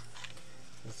growth.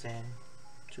 Because then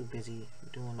too busy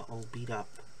doing the old beat up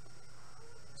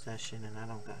session, and I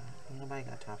don't got, ain't nobody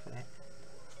got time for that.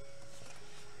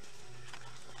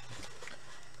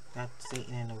 Got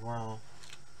Satan in the world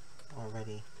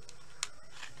already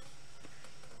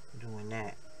doing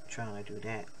that, trying to do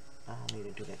that. I don't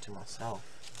need to do that to myself.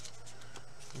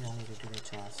 You don't need to do that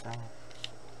to ourselves.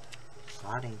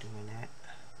 God ain't doing that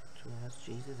to us.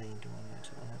 Jesus ain't doing that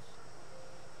to us.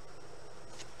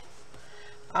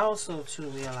 I also too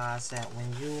realize that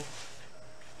when you,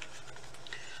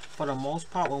 for the most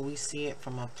part, when we see it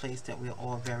from a place that we're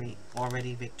all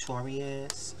already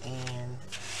victorious and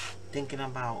thinking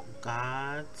about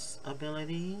God's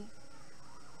ability,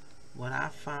 what I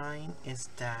find is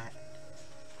that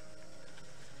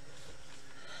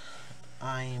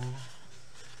I'm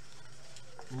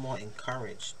more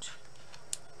encouraged,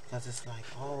 because it's like,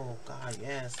 oh God,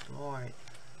 yes, Lord,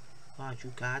 God,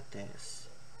 you got this.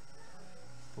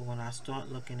 But when I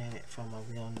start looking at it from a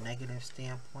real negative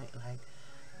standpoint, like,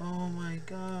 oh my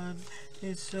God,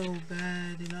 it's so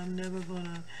bad, and I'm never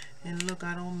gonna, and look,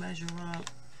 I don't measure up.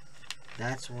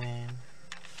 That's when,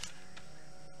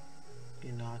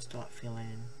 you know, I start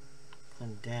feeling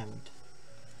condemned.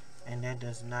 And that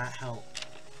does not help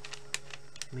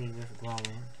me with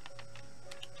growing.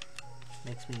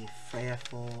 Makes me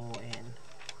fearful, and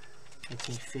makes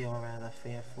me feel rather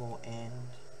fearful and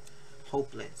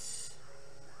hopeless.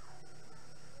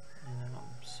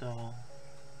 So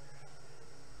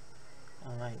I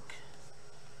like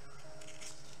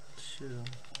to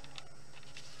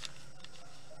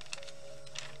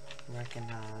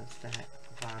recognize that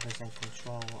God is in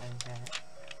control and that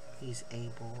He's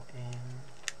able and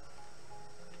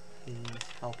He's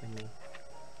helping me.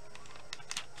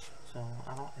 So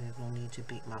there's no need to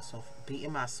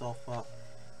beating myself up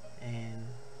and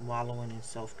wallowing in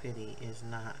self-pity is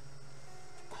not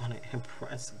going to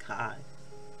impress God.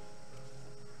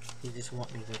 He just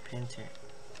wants me repentant.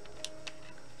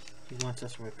 He wants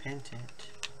us repentant.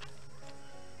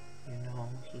 You know,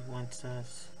 He wants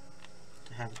us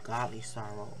to have godly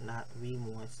sorrow, not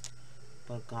remorse,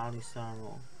 but godly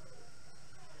sorrow.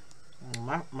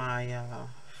 My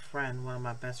friend, one of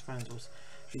my best friends,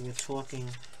 we were talking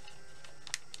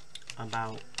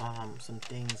about some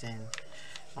things, and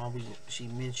she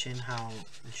mentioned how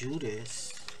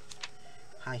Judas,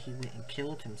 how he went and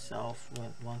killed himself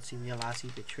once he realized he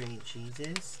betrayed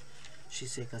Jesus. She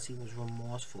said because he was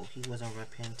remorseful, he wasn't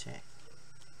repentant.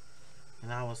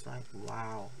 And I was like,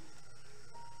 wow.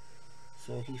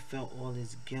 So he felt all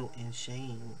his guilt and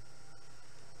shame,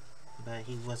 but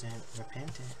he wasn't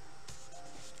repentant.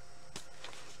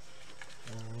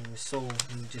 And he was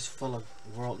just full of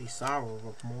worldly sorrow,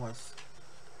 remorse,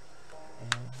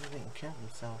 and he went and killed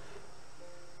himself.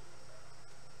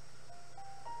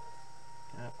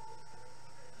 Yep.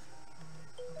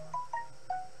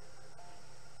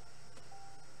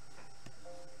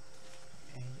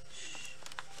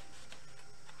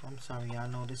 I'm sorry, I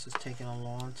know this is taking a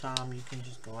long time. You can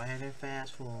just go ahead and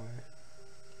fast forward.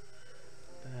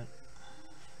 But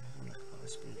I'm not going to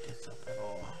speed this up at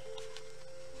all.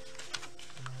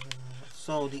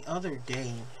 So the other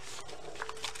day,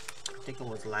 I think it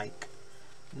was like,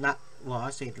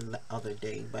 I say the other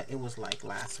day, but it was like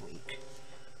last week,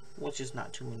 which is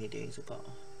not too many days ago.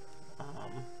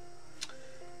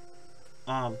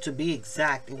 To be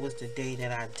exact, it was the day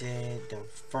that I did the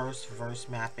first verse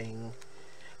mapping.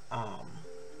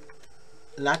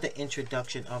 Not the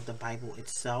introduction of the Bible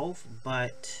itself,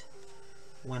 but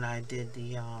when I did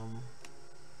the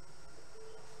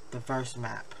verse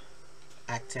map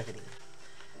activity.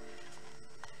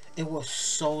 It was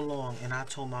so long, and I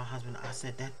told my husband, I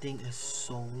said, that thing is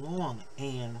so long,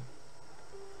 and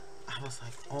I was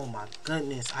like, oh my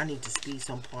goodness, I need to speed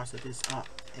some parts of this up,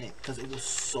 because it was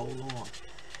so long.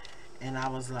 And I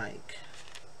was like,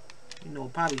 you know,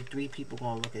 probably 3 people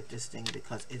gonna look at this thing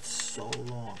because it's so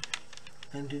long.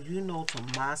 And do you know, to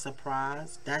my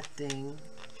surprise, that thing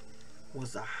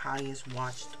was the highest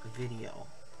watched video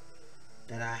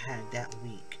that I had that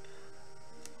week.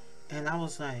 And I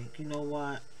was like, you know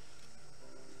what?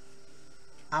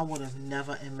 I would have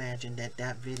never imagined that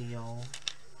that video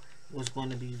was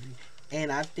going to be.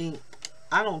 And I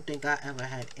don't think I ever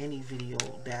had any video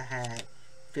that had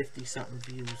 50 something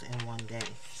views in one day.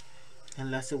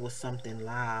 Unless it was something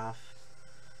live.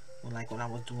 Like when I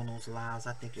was doing those lives,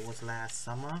 I think it was last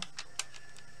summer.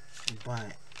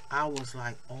 But I was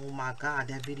like, oh my God,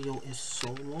 that video is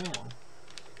so long.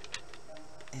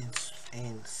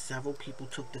 And several people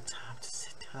took the time to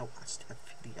sit down and watch that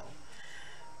video.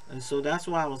 And so that's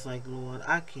why I was like, Lord,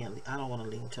 I don't want to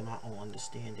lean to my own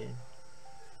understanding.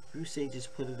 You say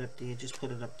just put it up there, just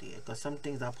put it up there. Because some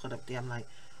things I put up there, I'm like,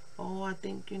 oh, I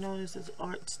think, you know, this is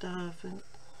art stuff.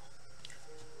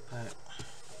 But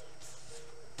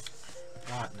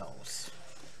God knows.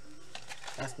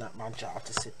 That's not my job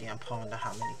to sit there and ponder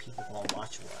how many people going to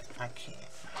watch what. I can't.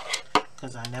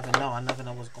 Because I never know. I never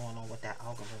know what's going on with that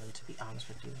algorithm, to be honest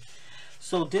with you.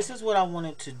 So this is what I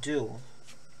wanted to do.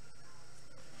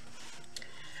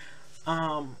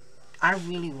 I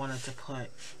really wanted to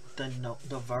put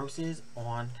the verses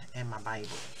on in my Bible.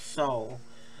 So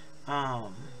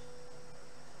I'm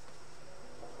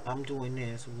doing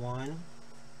this one.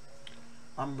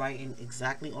 I'm writing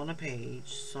exactly on a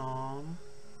page. Psalm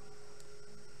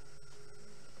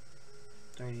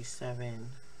 37:5.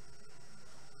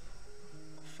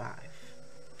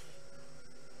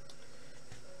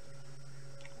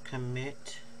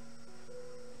 Commit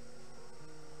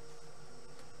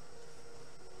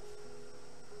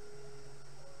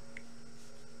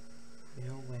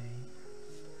your way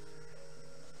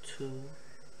to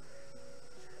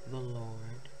the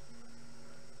Lord.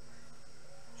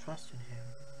 Trust in Him.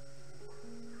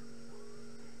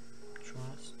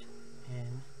 Trust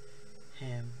in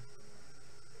Him,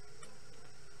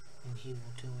 and He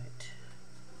will do it.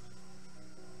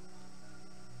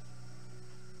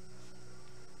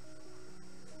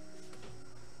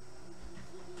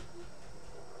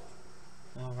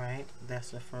 Alright, that's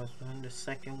the first one. The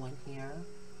second one here,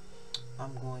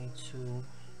 I'm going to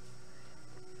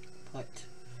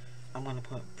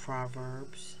put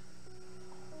Proverbs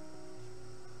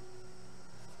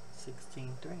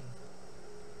 16:3.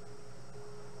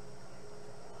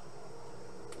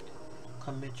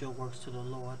 Commit your works to the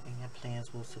Lord and your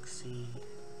plans will succeed.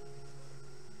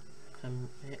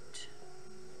 Commit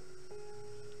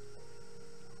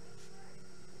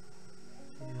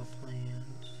your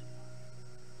plans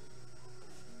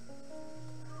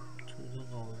to the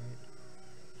Lord.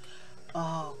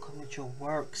 Oh, commit your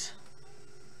works.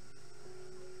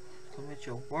 Commit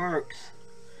your works.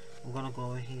 I'm going to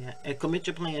go here. And commit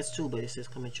your plans too, but it says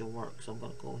commit your works. So I'm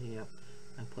going to go here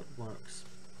and put works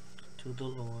to the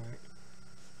Lord.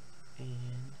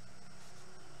 And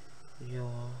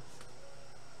your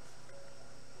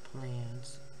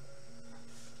plans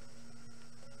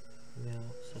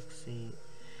will succeed.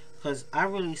 Because I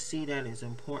really see that as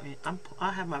important.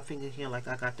 I have my finger here like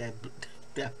I got that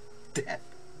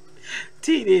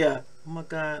T there. Oh my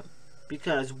God.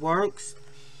 Because works,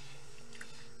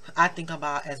 I think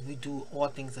about as we do all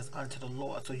things as unto the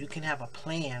Lord. So you can have a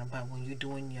plan, but when you're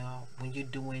doing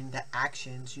the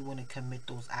actions, you want to commit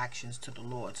those actions to the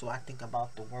Lord. So I think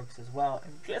about the works as well,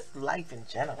 and just life in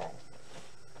general.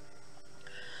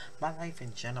 My life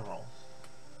in general,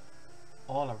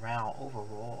 all around,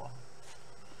 overall,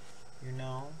 you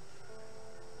know,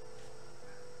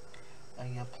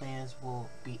 and your plans will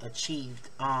be achieved.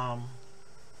 I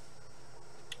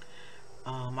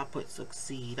put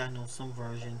succeed. I know some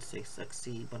versions say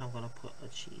succeed, but I'm gonna put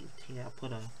achieved here. I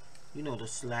put the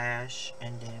slash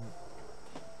and then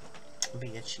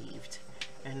be achieved.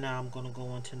 And now I'm gonna go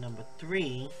on to number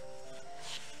 3.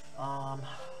 I'm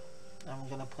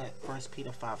gonna put 1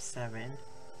 Peter 5:7.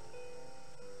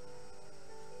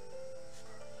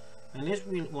 And this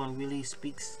one really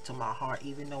speaks to my heart,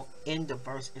 even though in the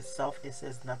verse itself it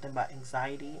says nothing about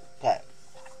anxiety. But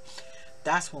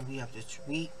that's when we have to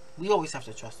we always have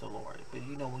to trust the Lord. But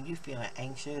you know, when you're feeling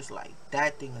anxious, like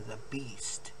that thing is a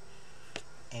beast.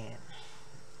 And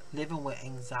living with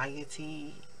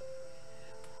anxiety,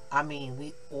 I mean,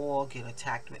 we all get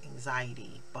attacked with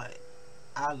anxiety, but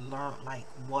I learned like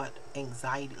what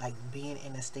anxiety, like being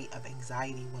in a state of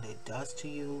anxiety, what it does to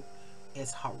you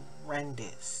is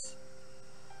horrendous.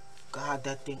 God,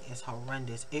 that thing is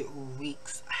horrendous. It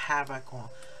wreaks havoc on.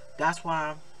 That's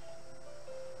why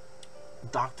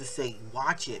doctors say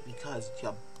watch it, because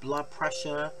your blood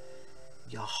pressure,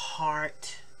 your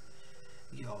heart,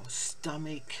 your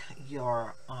stomach,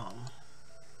 your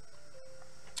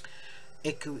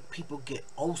people get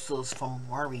ulcers from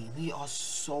worry. We are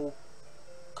so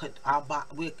our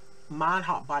body, mind,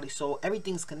 heart, body, soul,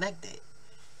 everything's connected.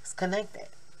 It's connected.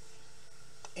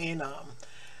 And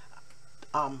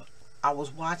um, I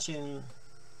was watching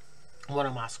one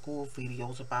of my school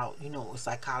videos about, you know, a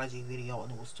psychology video,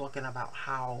 and it was talking about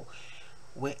how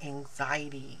with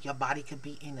anxiety, your body could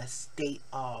be in a state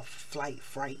of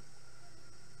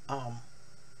um,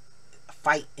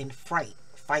 fight and flight.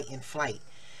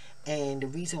 And the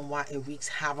reason why it wreaks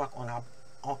havoc on our,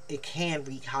 it can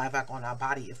wreak havoc on our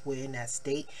body if we're in that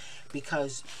state,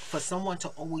 because for someone to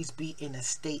always be in a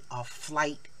state of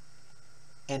flight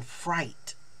and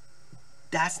fright,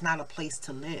 that's not a place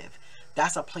to live.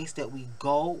 That's a place that we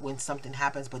go when something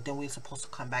happens, but then we're supposed to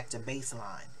come back to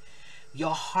baseline.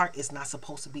 Your heart is not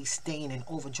supposed to be staying in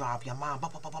overdrive. Your mind, bah,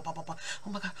 bah, bah, bah, bah, bah. Oh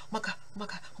my God, oh my God, oh my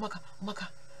God, oh my God, oh my God.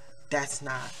 That's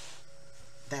not,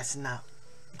 that's not,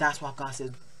 that's why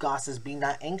God says, be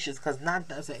not anxious, because not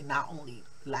does it not only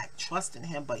lack trust in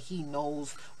him, but he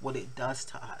knows what it does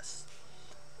to us.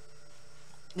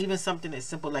 Even something as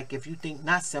simple, like if you think,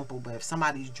 not simple, but if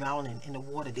somebody's drowning in the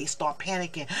water, they start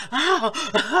panicking.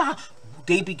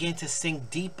 They begin to sink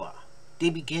deeper. They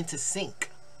begin to sink.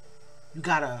 We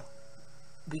gotta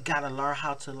learn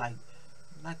how to like,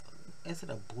 is it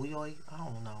a buoy? I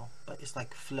don't know, but it's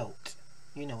like float.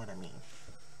 You know what I mean?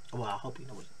 Well, I hope you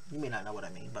know what, you may not know what I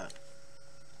mean,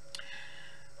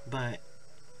 but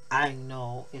I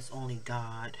know it's only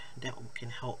God that can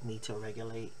help me to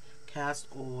regulate. Cast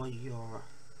all your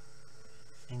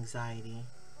anxiety.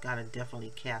 Gotta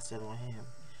definitely cast it on him.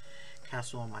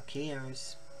 Cast all my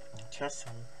cares and trust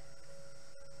him.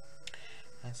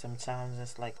 And sometimes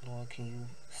it's like, Lord, can you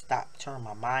turn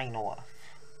my mind off?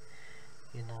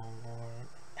 You know, Lord,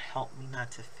 help me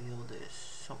not to feel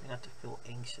this. Help me not to feel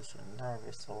anxious or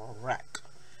nervous or a wreck.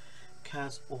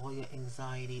 Cast all your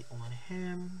anxiety on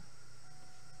him.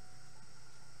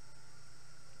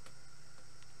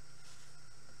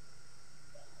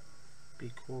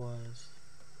 Because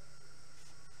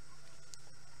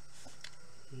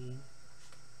he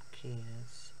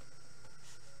cares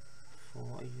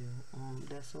for you.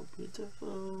 That's so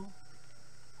beautiful.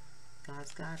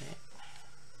 God's got it.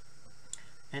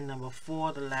 And number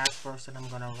 4, the last verse that I'm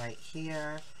going to write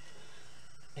here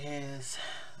is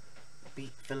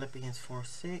Philippians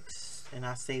 4:6. And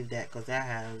I saved that because that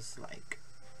has like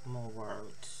more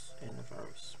words in the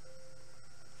verse.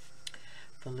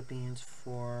 Philippians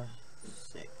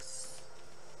 4:6.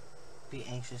 Be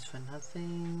anxious for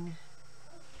nothing.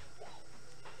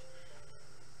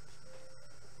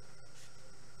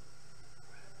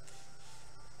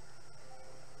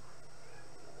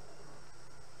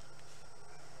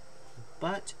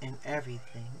 But in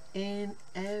everything,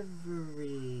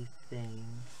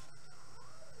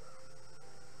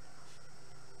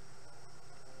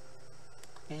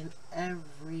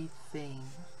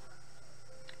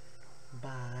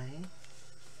 by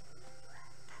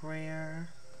prayer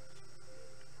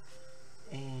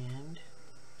and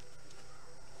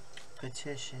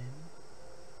petition.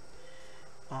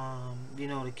 You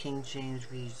know, the King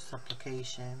James reads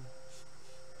supplication.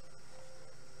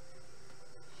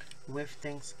 With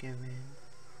thanksgiving.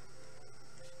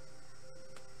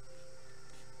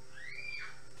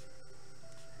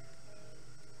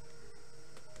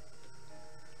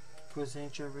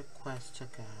 Present your request to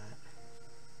God.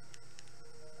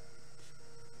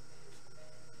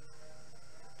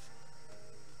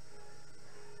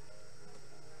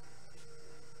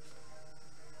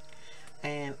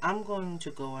 And I'm going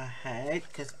to go ahead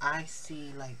because I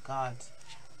see like God's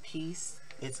peace,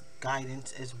 its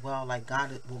guidance as well. Like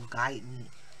God will guide me,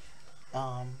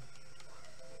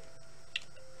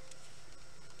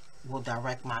 will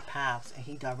direct my paths, and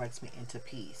he directs me into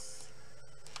peace.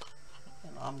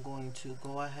 And I'm going to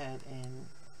go ahead and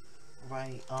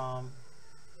write 1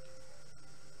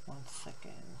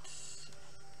 second.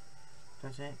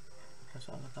 Present,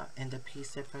 and the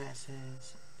peace that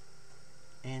passes,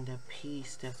 and the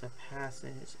peace that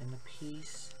surpasses, and the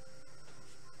peace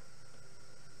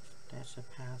that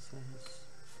surpasses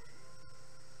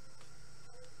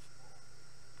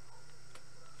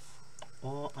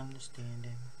all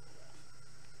understanding.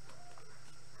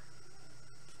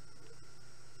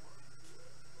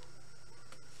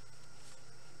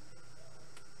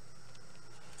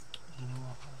 You know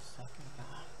what? 1 second,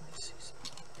 God. Let me see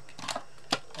something. Okay.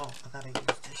 Oh, I gotta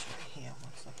use this right here.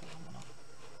 1 second. I'm gonna.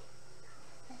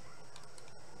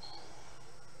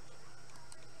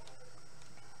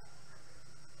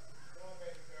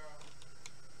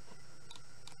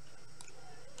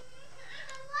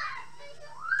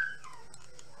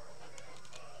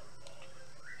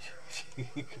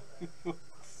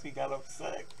 She got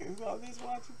upset because I was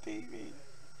watching TV.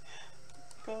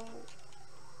 God.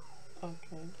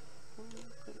 Okay.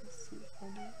 Let's see,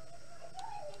 honey.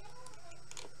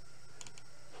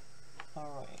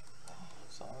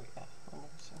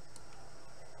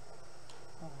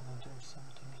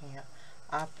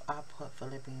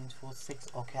 Ephesians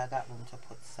 4:6. Okay, I got room to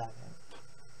put 7.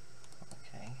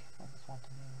 Okay, I just want the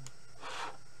name.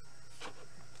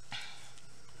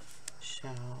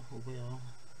 Shall, will,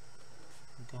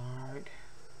 guard.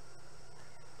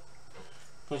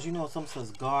 Because you know some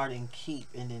says guard and keep,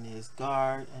 and then there's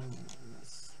guard and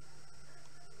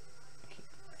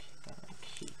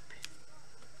keep.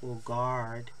 Will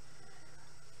guard,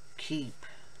 keep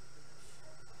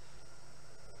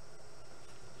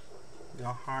your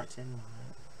hearts and mind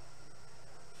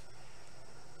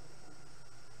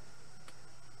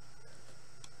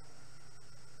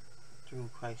through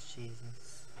Christ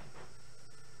Jesus.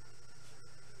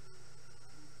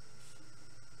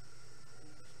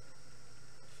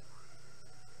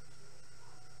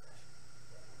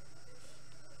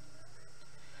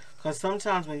 Because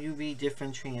sometimes when you read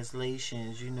different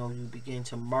translations, you know, you begin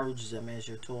to merge them as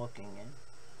you're talking, and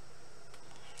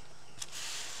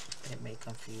it may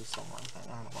confuse someone, but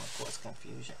I don't want to cause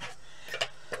confusion.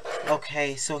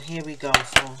 Okay, so here we go.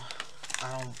 So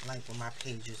I don't like when my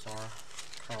pages are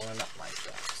curling up like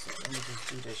that. So let me just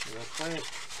do this real quick.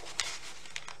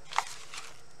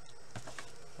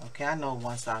 Okay, I know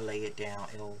once I lay it down,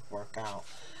 it'll work out.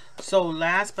 So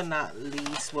last but not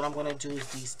least, what I'm going to do is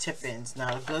these tip-ins.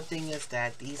 Now the good thing is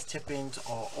that these tip-ins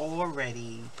are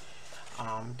already,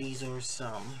 these are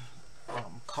some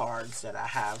cards that I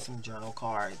have, some journal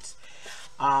cards.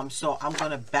 So I'm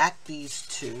going to back these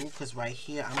two, because right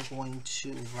here I'm going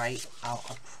to write out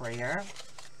a prayer.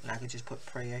 And I can just put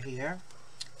prayer here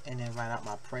and then write out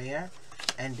my prayer.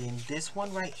 And then this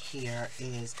one right here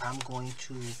is I'm going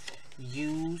to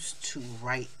use to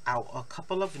write out a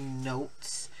couple of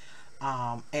notes.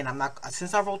 And I'm not,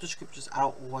 since I wrote the scriptures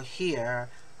out over here,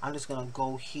 I'm just going to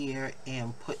go here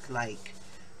and put like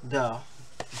the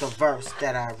verse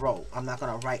that I wrote. I'm not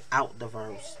going to write out the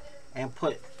verse and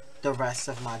put the rest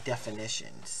of my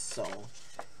definitions. So,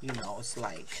 you know, it's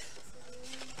like,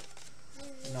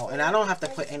 you know, and I don't have to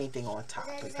put anything on top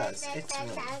because it's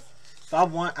really, if I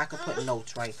want, I can put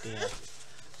notes right there.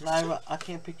 Lyra, I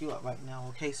can't pick you up right now,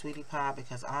 okay, sweetie pie,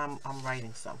 because I'm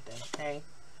writing something, okay?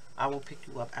 I will pick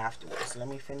you up afterwards. Let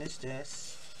me finish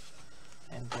this,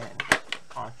 and then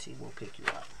Auntie will pick you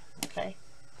up, okay?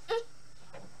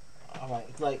 All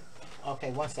right, like,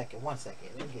 okay, one second. Let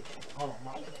me get that. Hold on,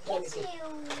 Mom.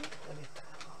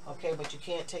 Okay, but you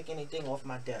can't take anything off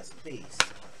my desk, please.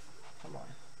 Come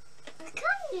on.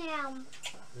 Come here.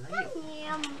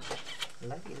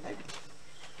 Love you.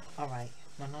 All right.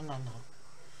 No.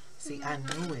 See, I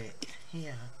knew it.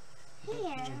 Here.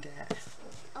 That.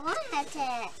 I want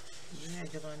it. Yeah,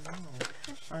 because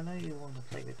I know you want to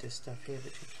play with this stuff here,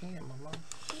 but you can't, Mama.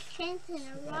 You can't in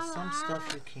a row. Some stuff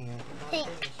you can't.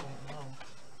 Pink.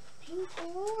 Pink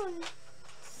one.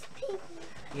 Pink.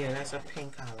 Yeah, that's a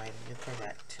pink highlighter. You're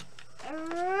correct.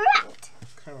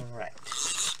 Correct.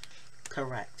 It's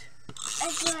correct.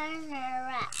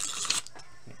 Yeah.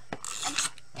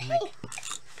 I make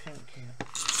pink here.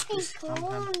 Pink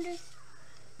one.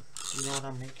 You know what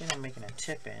I'm making? I'm making a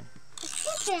tip-in. A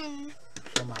tip-in.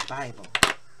 For my Bible.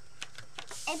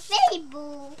 A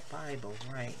Bible. Bible,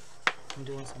 right. I'm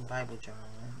doing some Bible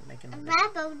journaling. Making a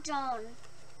Bible journal.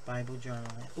 Bible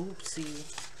journaling. Oopsie.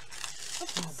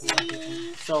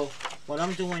 Oopsie. So, what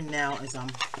I'm doing now is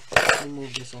let me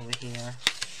move this over here.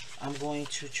 I'm going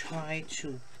to try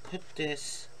to put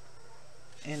this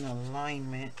in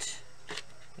alignment.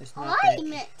 It's not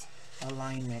alignment.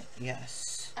 Alignment,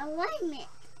 yes. Alignment.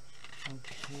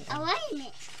 Okay.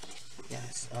 Alignment.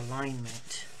 Yes,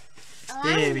 alignment.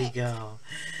 There we go.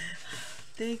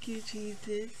 Thank you,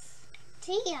 Jesus.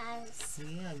 Jesus.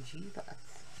 Yeah, Jesus.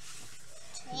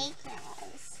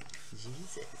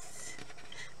 Jesus.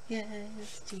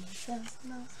 Yes, Jesus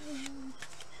loves me.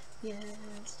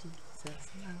 Yes, Jesus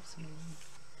loves me.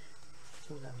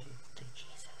 Who loves you? The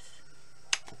Jesus.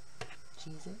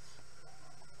 Jesus?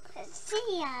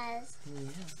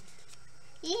 Jesus.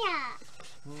 Yeah.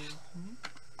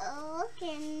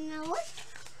 Okay, now what?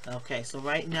 Okay, so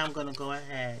right now I'm going to go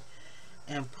ahead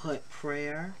and put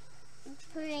prayer.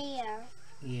 Prayer.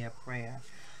 Yeah, prayer.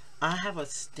 I have a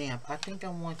stamp. I think I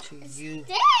want to use...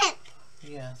 Stamp!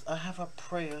 Yes, I have a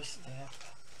prayer stamp.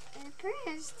 A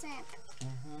prayer stamp.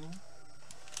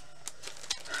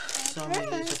 So I'm going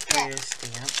to use a prayer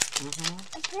stamp.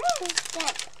 A prayer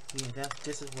stamp. Yeah,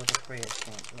 this is what a prayer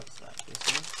stamp looks like. You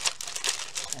see?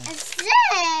 And, a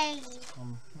say.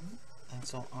 And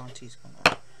so Auntie's going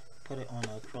to put it on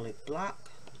an acrylic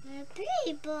block. A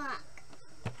pretty block.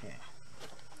 Yeah.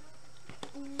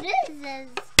 This is...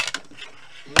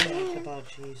 What do you think about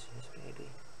Jesus, baby?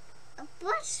 A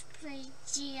bus for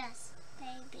Jesus,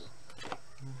 baby.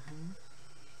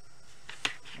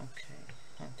 Okay.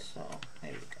 And so,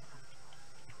 there we go.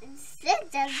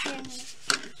 Scissors.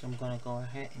 So I'm going to go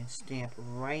ahead and stamp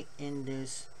right in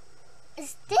this.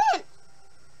 Stamp.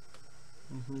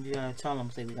 You got to tell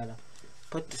them, say we got to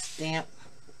put the stamp.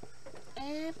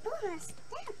 And put a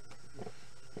stamp.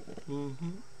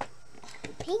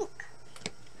 Pink.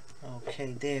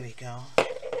 Okay, there we go.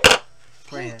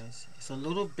 Prayers. It's a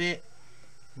little bit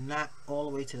not all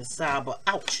the way to the side, but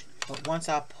ouch. But once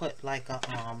I put like a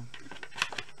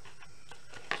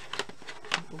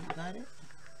you got it?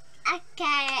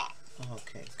 Okay.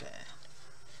 Okay,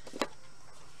 good.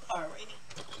 Alrighty.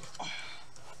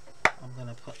 I'm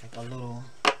gonna put like a little,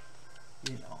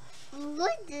 you know.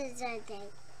 What is that thing?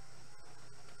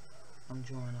 I'm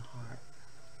drawing a heart.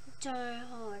 Drawing a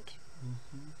heart.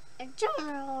 A drawing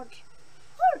a heart.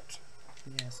 Heart.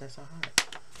 Yes, that's a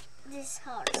heart. This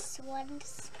heart's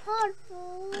one's heart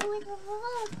with a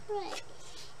heart, right?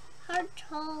 Heart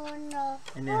on the heart.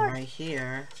 And then right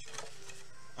here,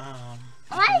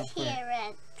 right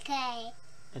here, okay.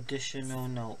 Additional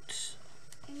notes.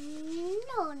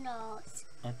 No notes.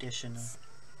 Additional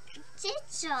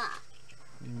Jigsaw.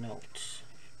 notes.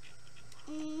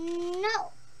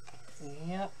 No.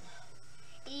 Yep.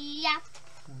 Yep.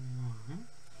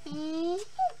 This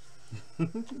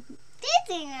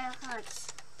thing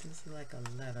hurts. This is like a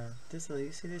letter. This is,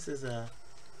 you see, this is a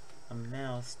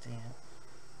mail stamp.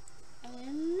 A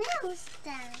mouse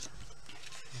stamp.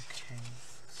 Okay,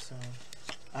 so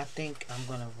I think I'm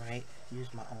gonna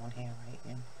use my own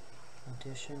handwriting.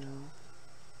 Additional.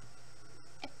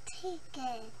 Take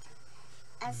it.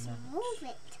 Let's move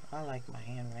it. I like my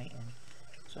handwriting,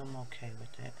 so I'm okay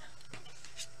with that.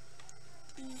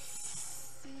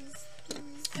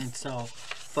 And so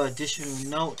for additional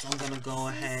notes, I'm gonna go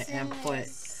ahead and put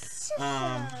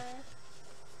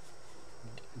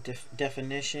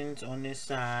definitions on this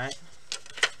side.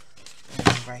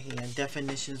 And right here,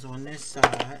 definitions on this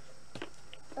side.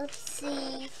 Let's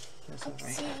see. That's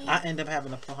alright. I end up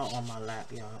having to put her on my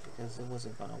lap, y'all, because it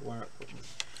wasn't gonna work with me.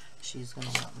 She's gonna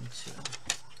want me to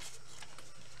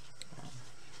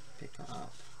pick her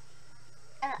up.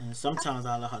 And sometimes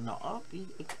I let her know, oh,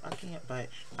 I can't, but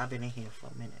I've been in here for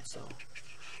a minute, so.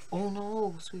 Oh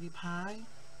no, sweetie pie.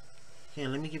 Here,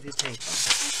 let me give you paper.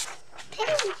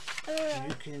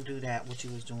 You can do that, what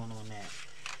you was doing on that.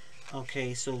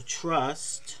 Okay, so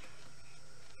trust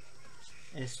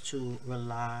is to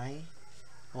rely.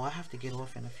 Oh, I have to get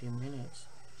off in a few minutes.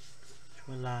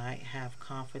 Rely, have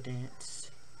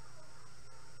confidence.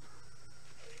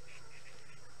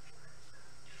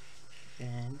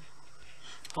 And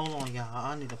hold on, y'all.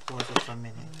 I need to pause it for a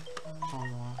minute.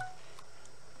 Hold on.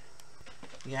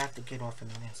 You have to get off in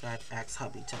a minute, so I have to ask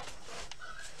hubby to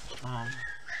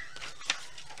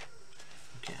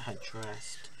get her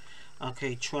dressed.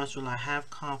 Okay, trust, rely, have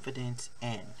confidence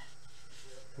in.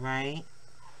 Right?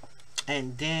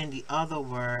 And then the other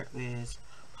word is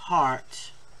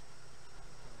heart.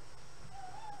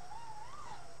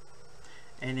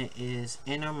 And it is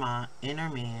inner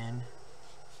man.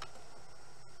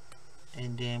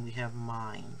 And then we have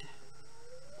mind.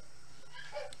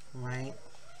 Right?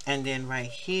 And then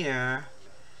right here,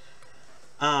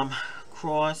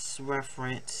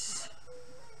 cross-referenced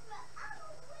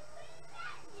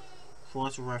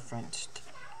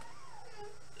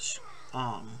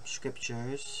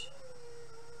scriptures.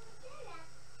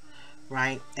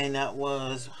 Right? And that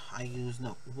was, I used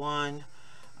number 1.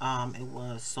 It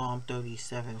was Psalm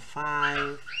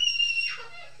 37:5.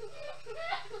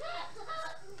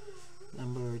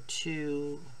 Number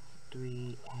 2,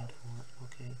 3, and 4.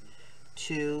 Okay.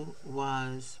 2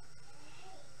 was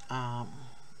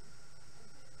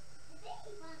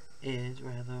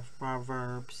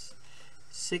Proverbs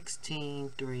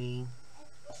 16:3.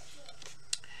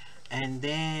 And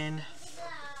then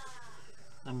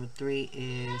number 3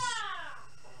 is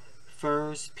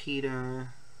 1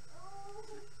 Peter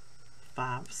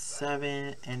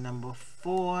 5:7, and number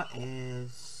 4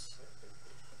 is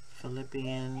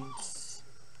Philippians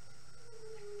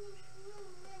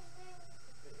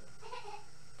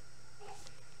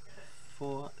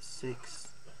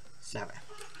 4:6-7.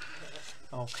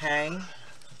 Okay, I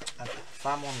got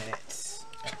 5 more minutes.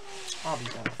 I'll be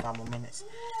done in 5 more minutes.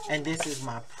 And this is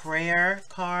my prayer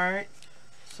card.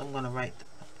 So I'm gonna write the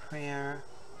prayer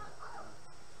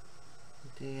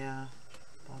there,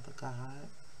 Father God.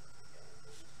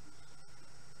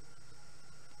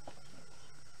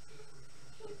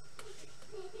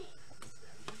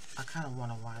 I kind of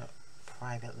want to write it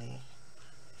privately.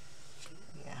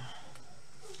 Yeah.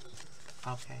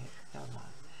 Okay. Never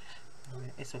mind.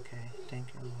 Alright, it's okay.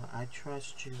 Thank you, Lord. I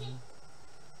trust you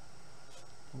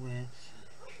with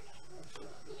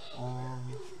all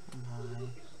my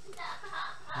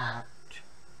heart.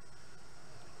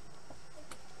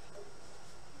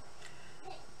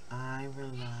 I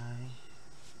rely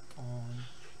on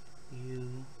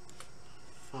you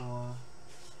for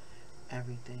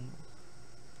everything.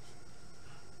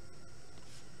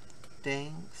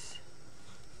 Thanks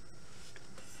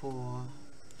for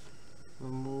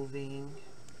removing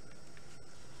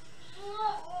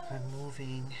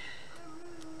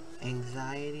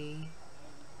anxiety,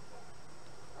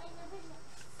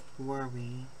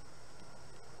 worry,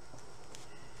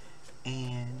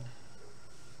 and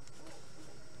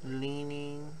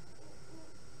leaning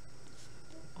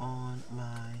on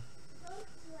my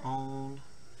own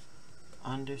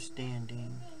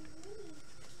understanding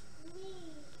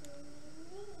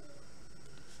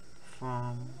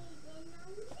from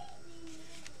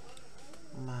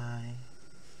my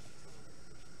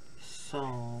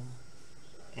soul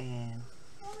and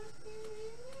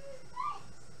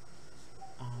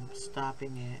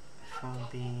stopping it from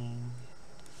being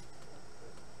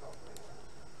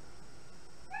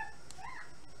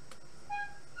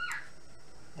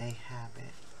a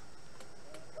habit.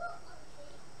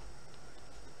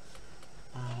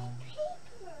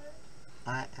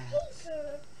 I ask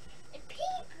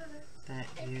that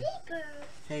you,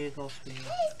 here you go, sweetie.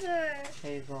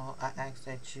 Here you go. I ask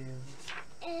that you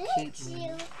keep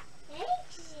me.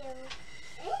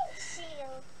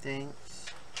 Thanks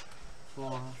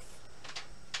for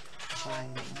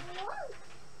guiding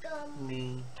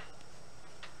me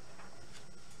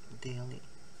daily.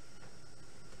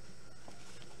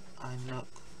 I look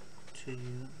to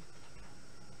you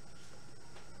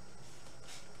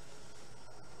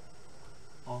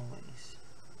always.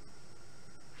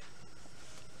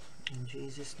 In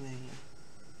Jesus' name,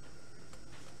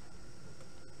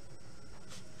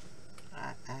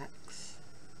 I ask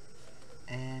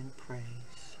and praise.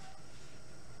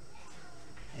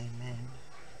 Amen.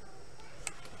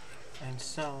 And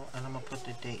so, and I'm going to put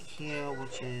the date here,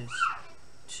 which is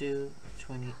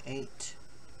 2/28/21.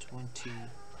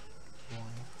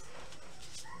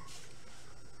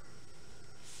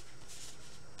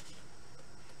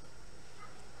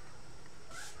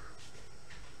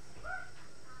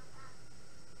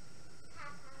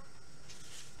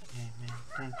 Amen.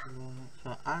 Thank you, Lord. So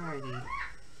I already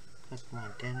cooked my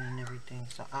dinner and everything,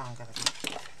 so I don't gotta be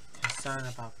concerned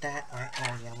about that, right?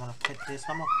 Oh yeah, I want to put this.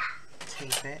 I'm gonna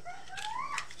tape it.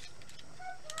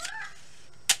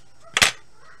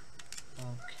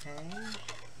 Okay,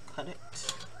 cut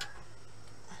it.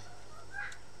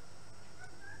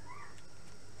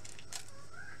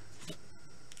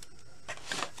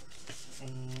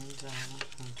 And I'm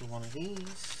gonna do one of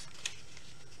these.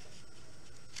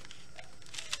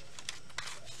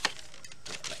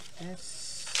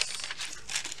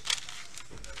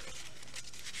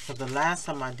 So the last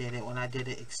time I did it, when I did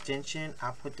an extension,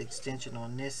 I put the extension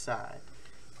on this side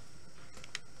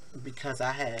because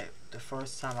I had, the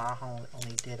first time I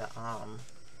only did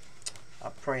a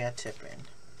prayer tipping,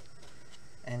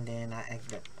 and then I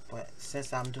exited. But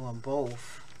since I'm doing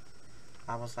both,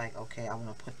 I was like, okay, I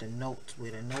want to put the notes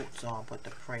where the notes are, put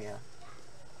the prayer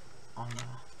on the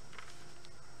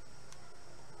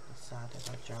side that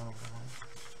I journal on.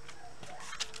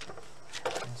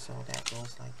 And so that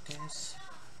goes like this.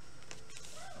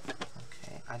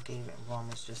 Okay, I gave it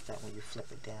Romans just that when you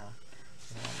flip it down,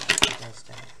 it does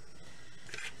that.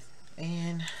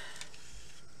 And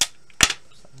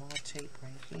some more tape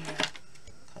right here.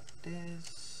 Cut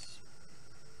this.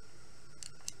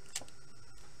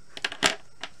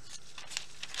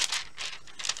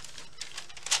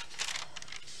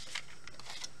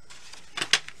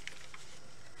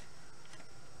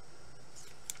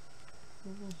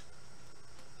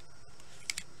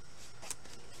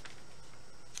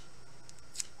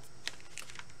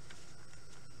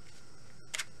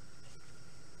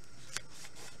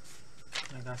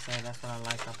 Like I said, that's what I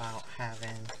like about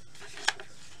having.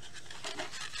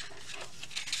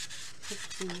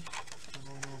 I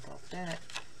don't know about that.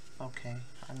 Okay,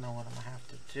 I know what I'm gonna have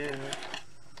to do.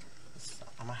 So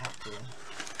I'm gonna have to,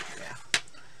 yeah,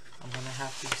 I'm gonna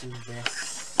have to do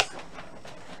this.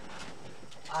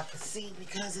 I can see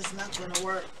because it's not gonna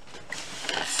work.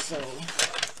 So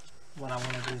what I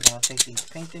want to do is I'm gonna take these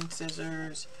painting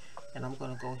scissors and I'm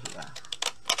gonna go here.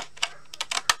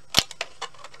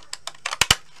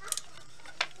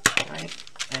 Right,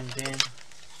 and then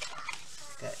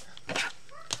that.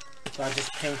 So I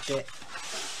just paint it,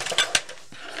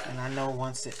 and I know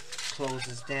once it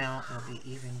closes down, it'll be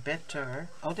even better.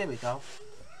 Oh, there we go.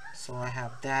 So I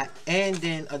have that, and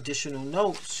then additional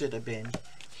notes should have been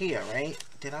here, right?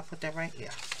 Did I put that right?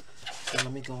 Yeah. So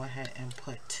let me go ahead and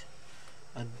put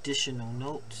additional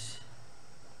notes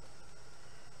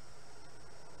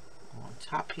on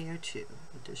top here too.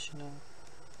 Additional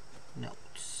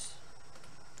notes.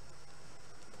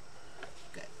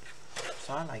 Good.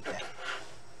 So I like that.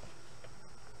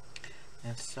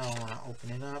 And so when I open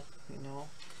it up, you know,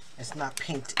 it's not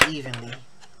pinked evenly.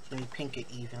 Let me pink it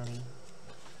evenly.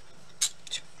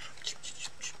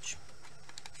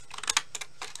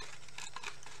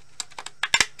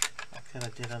 I could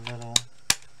have did a little.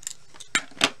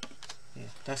 Yeah,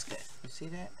 that's good. You see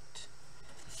that?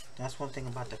 That's one thing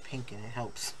about the pinking. It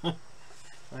helps.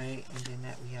 Right? And then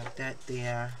that we have that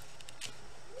there.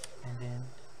 And then,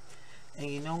 and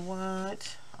you know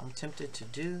what? I'm tempted to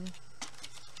do,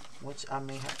 which I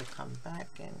may have to come back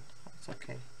and it's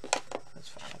okay. That's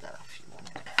fine. I got a few more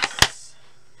minutes.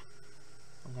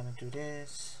 I'm gonna do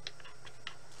this,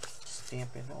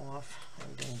 stamp it off,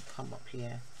 and then come up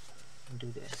here and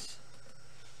do this.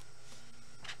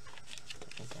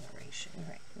 Generation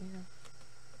right here.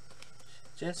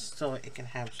 Just so it can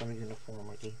have some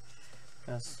uniformity,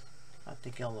 because I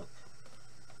think it'll look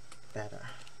better.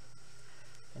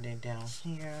 And then down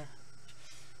here,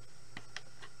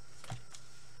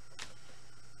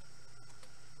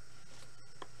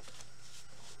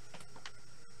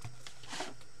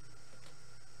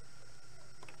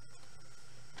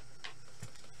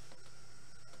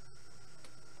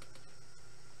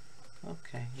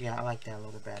 okay, yeah, I like that a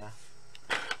little better.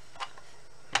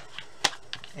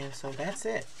 And so that's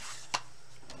it.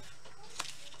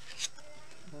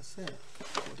 That's it.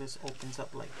 So this opens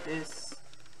up like this.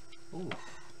 Ooh,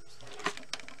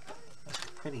 that's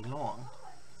pretty long.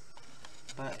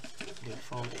 But they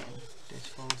fold in. This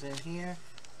folds in here.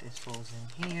 This folds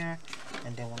in here.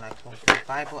 And then when I close the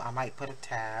Bible, I might put a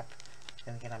tab.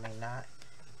 Then again, I may not.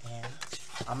 And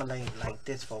I'm gonna lay it like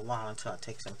this for a while until I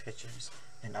take some pictures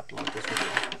and upload this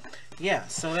video. Yeah,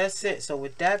 so that's it. So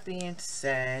with that being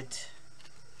said,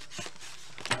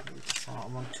 so I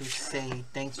want to say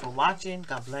thanks for watching.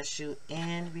 God bless you.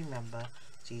 And remember,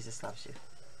 Jesus loves you.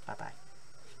 Bye-bye.